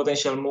chemical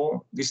potential mu,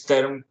 this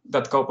term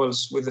that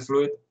couples with the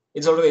fluid,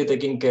 it's already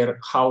taking care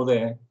how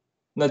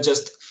not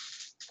just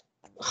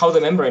how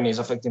the membrane is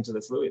affecting to the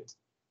fluid.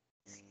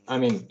 I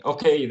mean,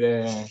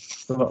 okay,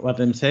 So what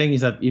I'm saying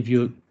is that if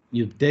you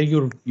take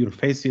your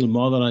phase field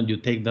model and you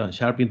take the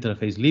sharp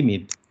interface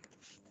limit,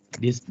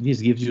 this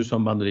gives you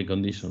some boundary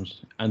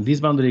conditions, and these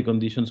boundary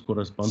conditions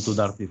correspond to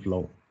Darcy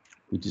flow,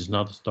 which is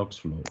not Stokes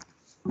flow.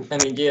 I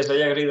mean, yes, I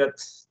agree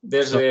that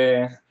there's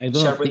a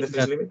sharp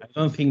interface limit. I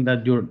don't think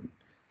that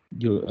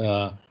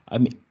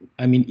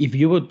I mean, if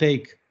you would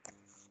take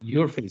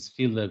your phase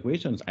field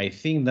equations, I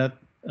think that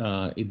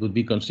it would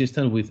be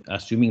consistent with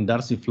assuming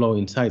Darcy flow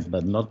inside,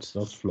 but not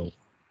Stokes flow.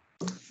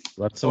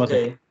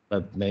 Okay.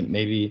 But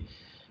maybe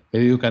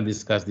you can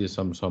discuss this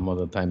some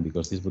other time,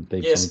 because this would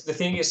take. Yes, the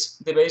thing is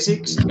the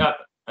basics.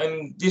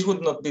 And this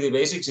would not be the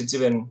basics. It's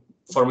even,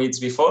 for me, it's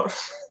before.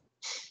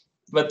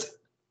 But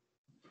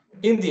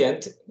in the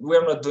end, we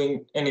are not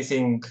doing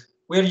anything.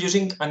 We are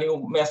using a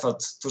new method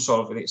to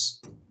solve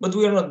this, but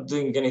we are not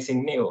doing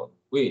anything new.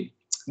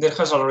 There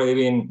has already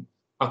been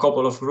a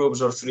couple of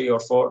groups, or 3 or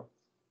 4,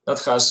 that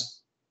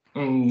has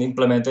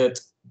implemented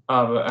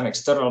an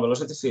external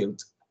velocity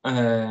field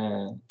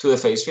to the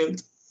phase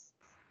field.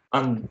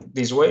 And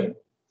this way,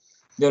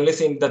 the only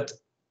thing that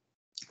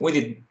we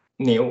did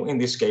new in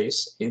this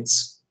case,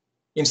 it's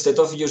instead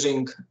of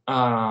using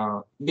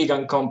a big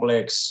and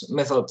complex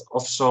method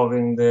of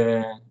solving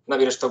the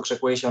Navier-Stokes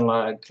equation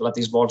like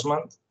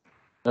lattice-Boltzmann,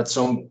 that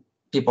some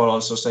people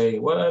also say,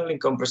 well,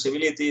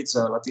 incompressibility, it's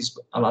a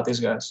lattice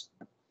gas,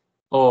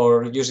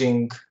 or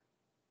using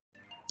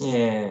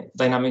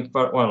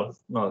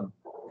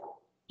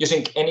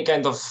using any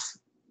kind of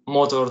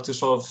motor to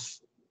solve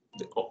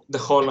the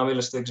whole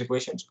Navier-Stokes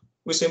equations.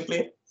 We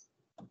simply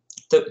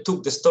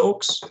took the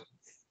Stokes,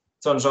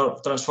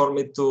 transform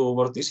it to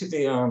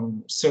vorticity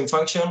and stream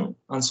function,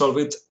 and solve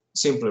it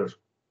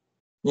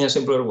in a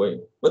simpler way.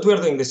 But we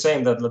are doing the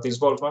same that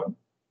lattice-Boltzmann,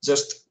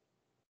 just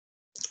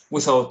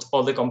without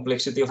all the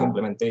complexity of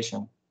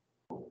implementation.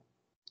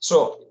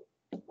 So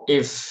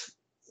if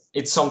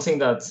it's something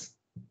that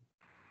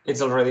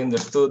it's already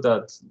understood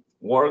that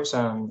works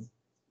and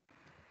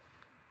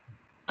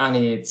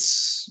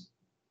it's,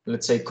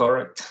 let's say,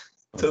 correct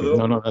to do.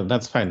 No,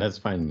 that's fine. That's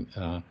fine.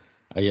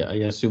 I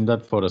assume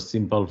that for a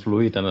simple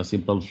fluid and a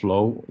simple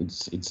flow,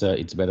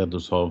 it's better to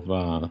solve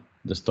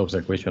the Stokes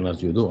equation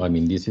as you do. I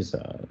mean, this is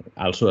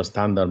also a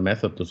standard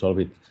method to solve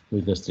it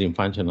with the stream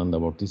function and the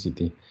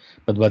vorticity.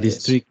 But what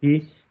is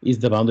tricky is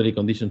the boundary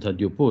conditions that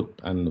you put.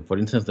 And for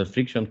instance, the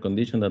friction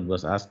condition that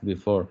was asked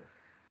before,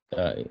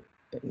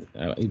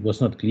 it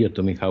was not clear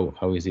to me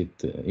how is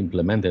it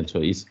implemented. So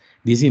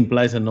this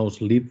implies a no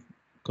slip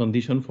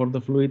condition for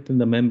the fluid in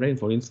the membrane,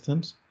 for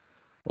instance,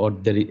 or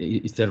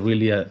is there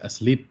really a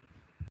slip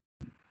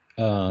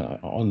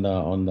on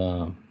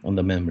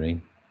the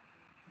membrane?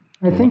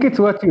 I think it's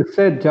what you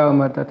said,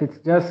 Jaume, that it's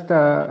just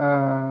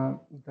that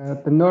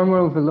the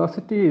normal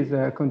velocity is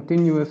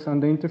continuous on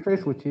the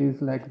interface, which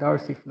is like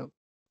Darcy flow.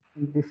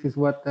 And this is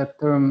what that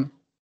term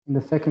in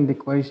the second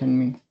equation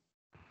means.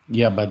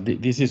 Yeah, but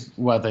this is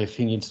what I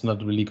think it's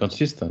not really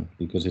consistent,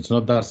 because it's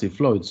not Darcy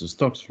flow, it's a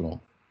Stokes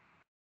flow.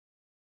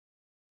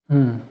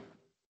 Hmm.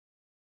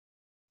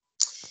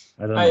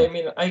 I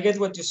mean, I get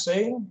what you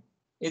say.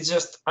 It's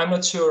just, I'm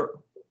not sure,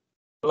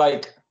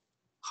 like,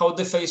 how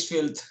the phase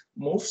field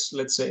moves,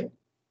 let's say.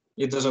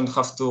 It doesn't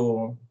have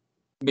to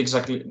be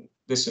exactly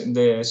the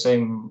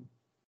same.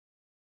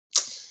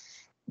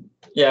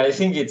 Yeah, I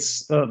think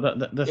it's. So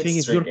the thing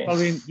is,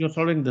 you're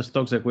solving the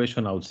Stokes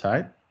equation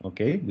outside,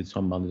 okay, with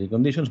some boundary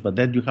conditions, but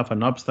then you have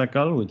an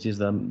obstacle, which is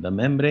the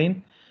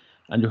membrane,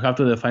 and you have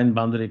to define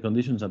boundary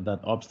conditions at that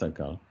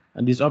obstacle.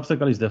 And this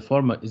obstacle is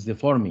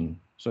deforming,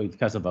 so it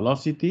has a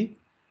velocity,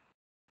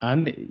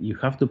 and you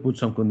have to put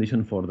some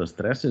condition for the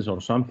stresses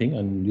or something.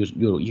 And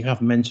you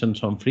have mentioned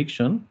some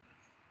friction,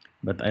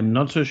 but I'm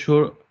not so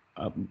sure.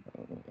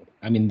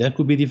 I mean, there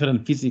could be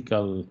different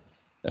physical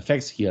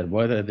effects here,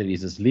 whether there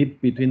is a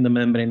slip between the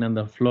membrane and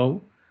the flow,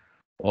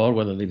 or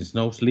whether there is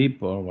no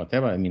slip or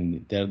whatever. I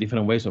mean, there are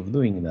different ways of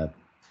doing that.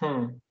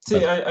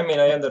 See, I mean,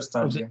 I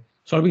understand you.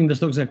 Solving the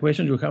Stokes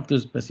equation, you have to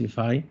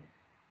specify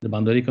the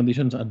boundary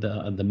conditions at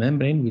the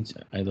membrane, which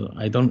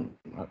I don't.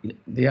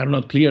 They are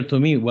not clear to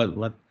me.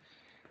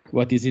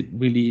 What is it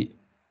really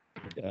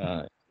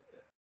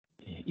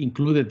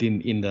included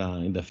in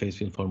the phase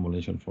field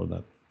formulation for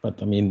that?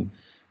 But I mean,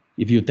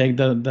 if you take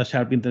the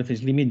sharp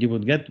interface limit, you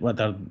would get what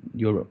are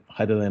your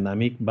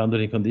hydrodynamic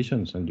boundary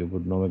conditions, and you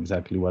would know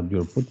exactly what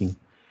you're putting.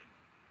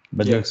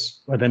 But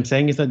yes, what I'm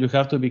saying is that you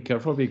have to be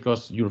careful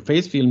because your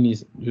phase field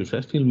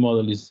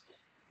model is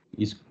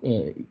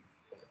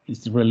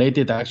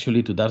related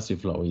actually to Darcy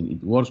flow.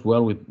 It works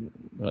well with,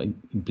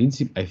 in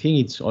principle, I think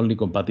it's only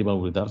compatible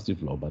with Darcy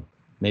flow, but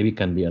maybe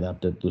can be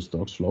adapted to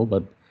Stokes flow.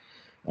 But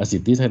as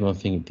it is, I don't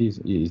think it is.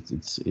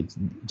 It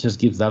just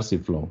gives Darcy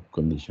flow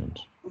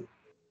conditions.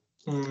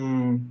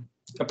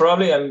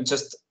 Probably I'm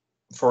just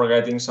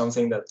forgetting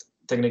something that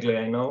technically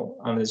I know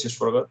and I just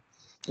forgot.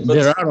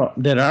 But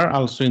there are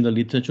also in the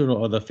literature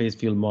other phase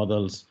field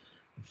models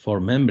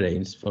for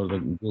membranes for the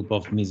group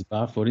of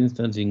Misbah, for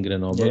instance, in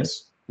Grenoble,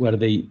 yes, where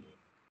they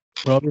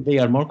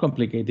are more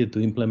complicated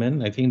to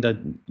implement. I think that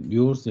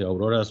yours, the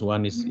Aurora's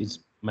one, is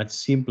much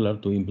simpler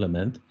to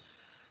implement.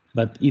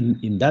 But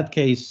in that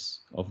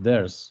case of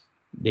theirs,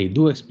 they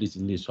do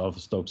explicitly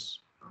solve Stokes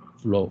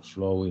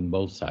flow in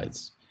both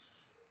sides.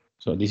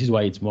 So this is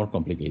why it's more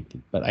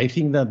complicated. But I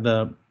think that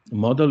the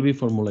model V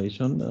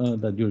formulation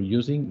that you're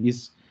using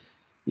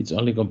it's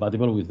only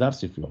compatible with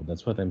Darcy flow.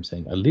 That's what I'm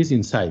saying. At least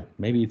inside.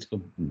 Maybe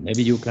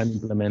you can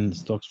implement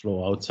Stokes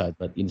flow outside,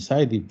 but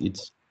inside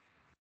it's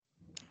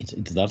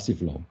Darcy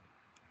flow.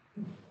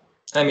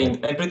 I mean,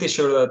 I'm pretty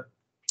sure that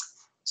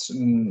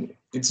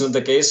it's not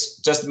the case,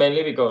 just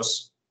mainly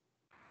because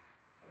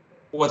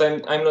what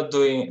I'm not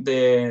doing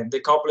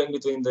the coupling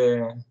between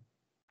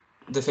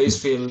the phase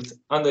field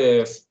and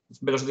the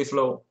velocity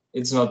flow.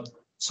 It's not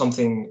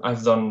something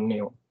I've done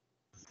new.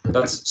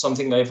 That's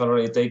something I've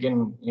already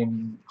taken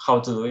in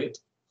how to do it,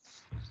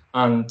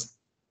 and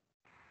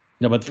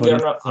no, but we're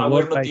not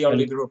the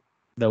only group.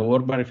 The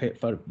work by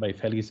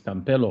Felix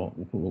Campello,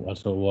 who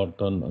also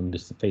worked on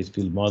this phase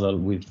field model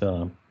with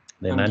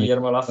dynamic.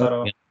 Guillermo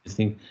Lázaro.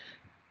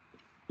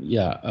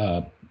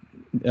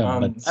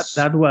 But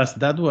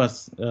that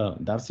was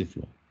Darcy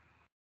flow.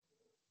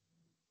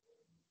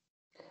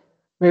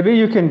 Maybe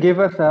you can give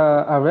us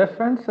a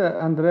reference,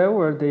 Andreu,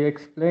 where they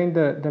explain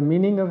the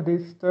meaning of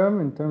this term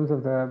in terms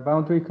of the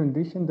boundary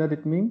condition that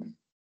it means.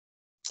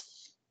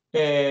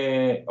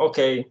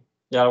 Okay,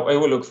 yeah, I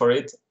will look for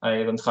it.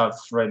 I don't have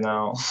right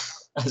now,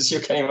 as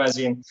you can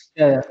imagine,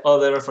 all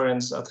the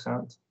reference at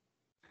hand.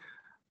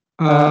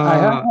 I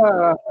have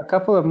a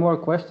couple of more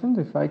questions,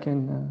 if I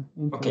can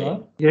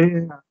interrupt.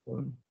 Okay.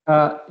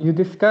 You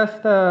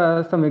discussed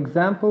some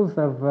examples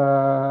of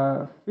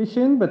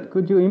fission, but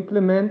could you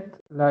implement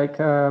like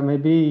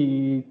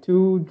maybe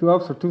two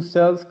drops or two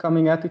cells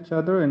coming at each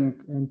other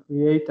and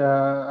create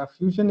a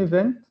fusion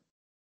event?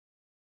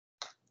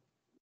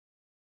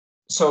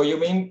 So you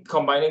mean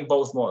combining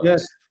both models?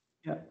 Yes.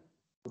 Yeah.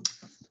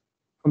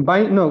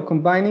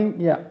 Combining.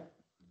 Yeah.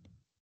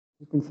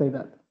 You can say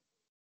that.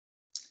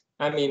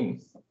 I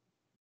mean,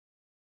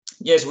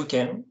 yes, we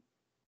can.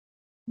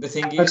 The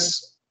thing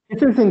is,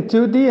 this is in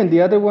 2D and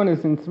the other one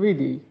is in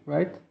 3D,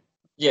 right?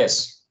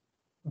 Yes.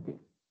 Okay.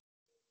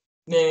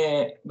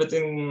 But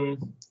in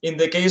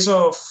the case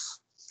of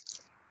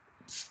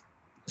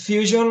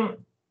fusion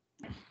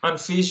and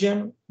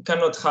fission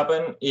cannot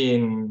happen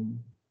in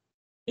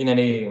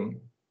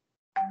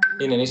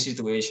any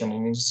situation,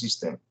 in any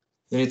system.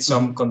 You need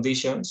some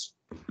conditions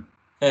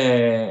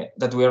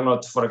that we are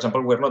not, for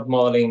example, we're not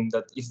modeling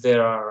that if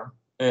there are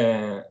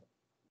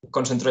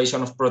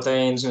concentration of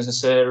proteins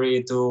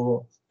necessary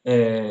to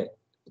do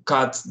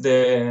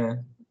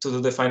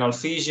the final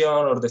fission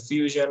or the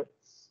fusion.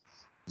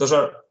 Those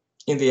are,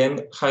 in the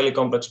end, highly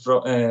complex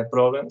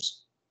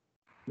problems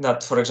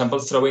that, for example,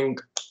 throwing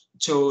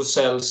two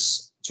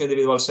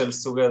individual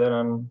cells together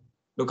and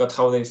look at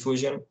how they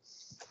fusion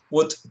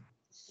would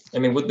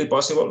be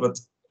possible, but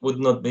would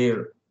not be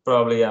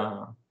probably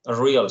a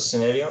real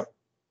scenario.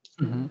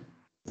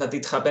 That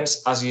it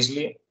happens as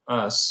easily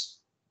as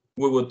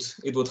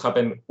it would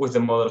happen with the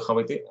model how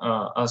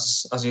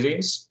as it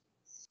is.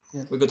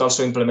 Yes. We could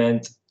also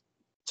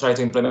try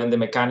to implement the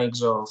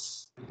mechanics of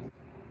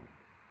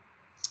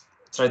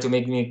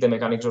the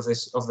mechanics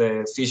of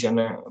the fission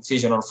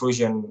or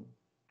fusion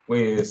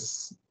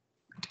with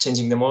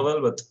changing the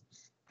model, but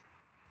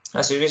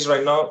as it is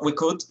right now, we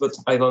could, but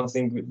I don't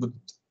think it would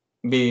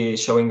be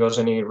showing us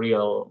any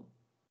real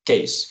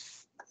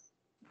case.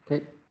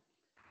 Okay.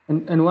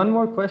 And one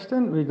more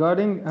question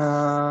regarding,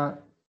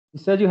 you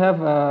said you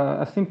have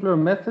a simpler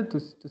method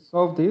to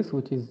solve this,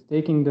 which is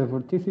taking the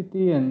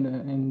vorticity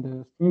and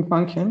the stream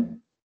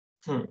function.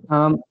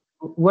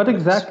 What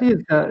exactly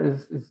is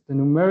the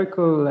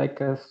numerical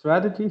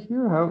strategy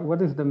here?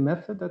 What is the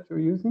method that you're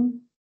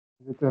using?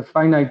 Is it a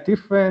finite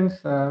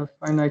difference,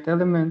 finite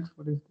element?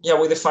 What is it? Yeah,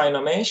 we define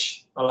a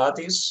mesh, a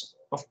lattice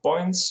of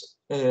points.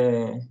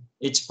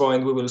 Each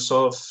point we will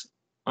solve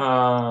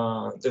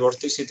the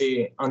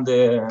vorticity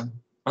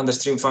and the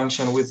stream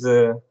function with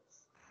a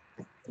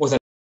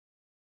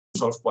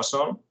solve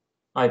Poisson,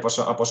 a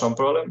Poisson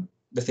problem.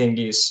 The thing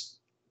is,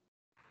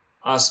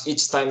 as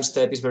each time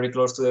step is very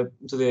close to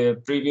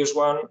the previous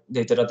one, the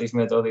iterative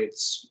method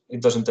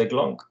it doesn't take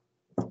long.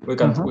 We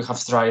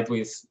have tried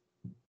with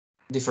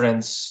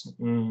different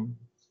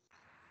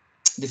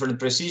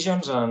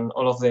precisions, and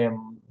all of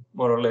them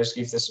more or less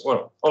give this.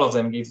 Well, all of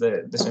them give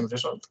the same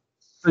result.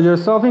 So you're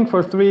solving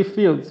for three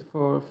fields,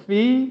 for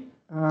phi,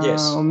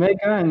 Yes.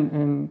 omega,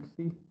 and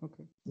c.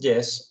 Okay.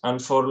 Yes,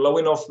 and for low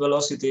enough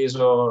velocities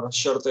or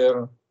short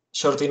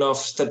enough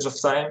steps of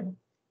time,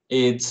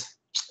 it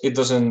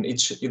doesn't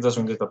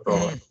get a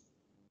problem.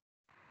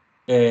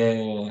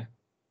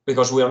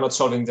 Because we are not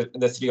solving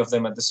the three of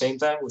them at the same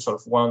time. We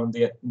solve one,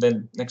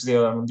 then next the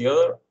other, and the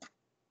other.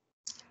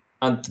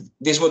 And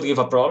this would give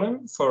a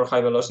problem for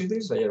high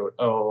velocities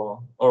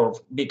or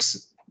big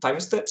time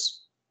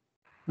steps.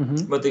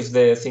 Mm-hmm. But if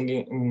the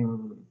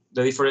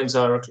difference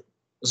are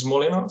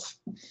small enough,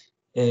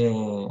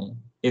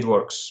 it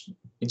works.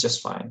 It's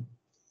just fine.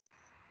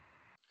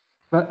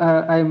 But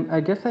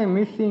I guess I'm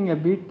missing a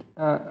bit.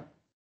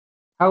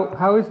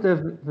 How is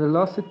the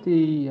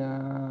velocity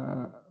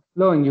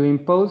flowing? You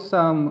impose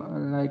some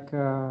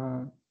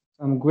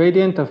some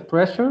gradient of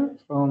pressure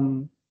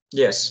from.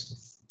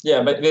 Yes.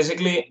 Yeah, but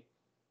basically,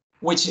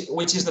 which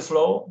is the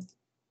flow?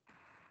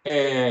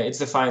 It's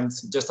defined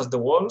just as the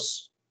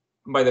walls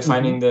by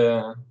defining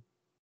the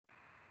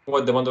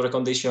boundary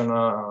condition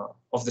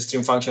of the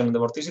stream function and the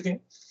vorticity.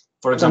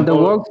 For example, and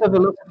the walls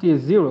velocity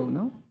is 0,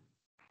 no?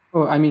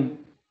 Oh, I mean,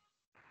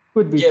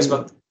 could be. Yes, 0.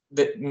 but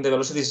the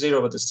velocity is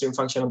 0, but the stream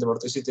function and the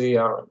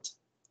vorticity aren't.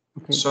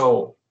 Okay.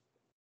 So,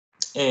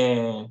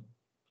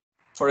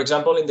 for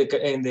example, in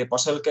the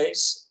Poisson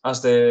case,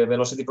 as the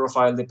velocity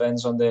profile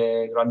depends on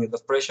the gradient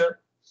of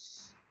pressure,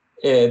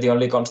 the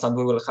only constant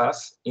we will have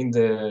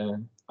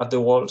at the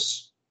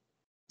walls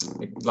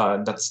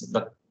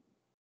that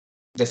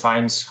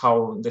defines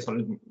how the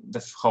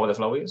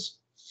flow is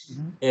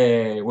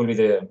will be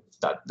the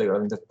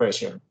gradient of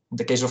pressure. In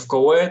the case of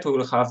co-ed, we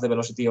will have the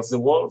velocity of the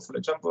wall, for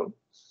example.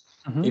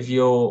 If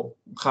you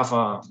have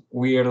a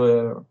weird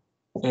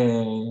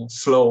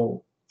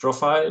flow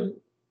profile,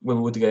 we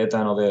would get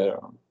other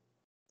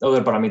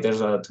parameters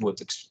that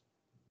would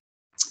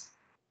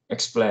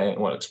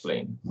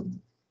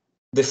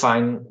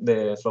define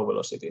the flow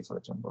velocity, for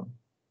example.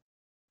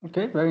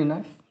 Okay, very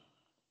nice.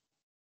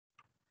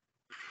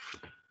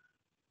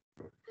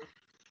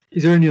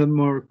 Is there any other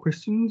more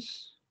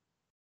questions?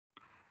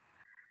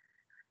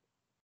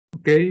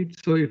 Okay,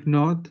 so if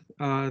not,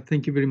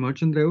 thank you very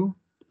much, Andreu.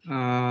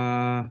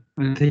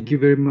 And thank you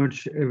very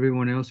much,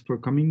 everyone else, for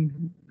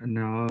coming. And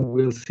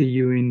we'll see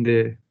you in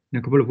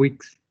a couple of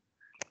weeks.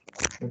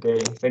 Okay,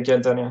 thank you,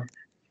 Antonio.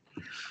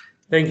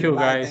 Thank you,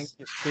 Bye, guys.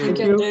 thank Thank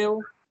you. you,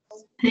 Andreu.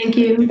 Thank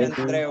you.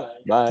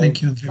 Andreu. Bye.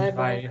 Thank you, Andreu.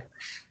 Bye-bye.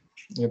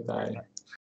 Goodbye.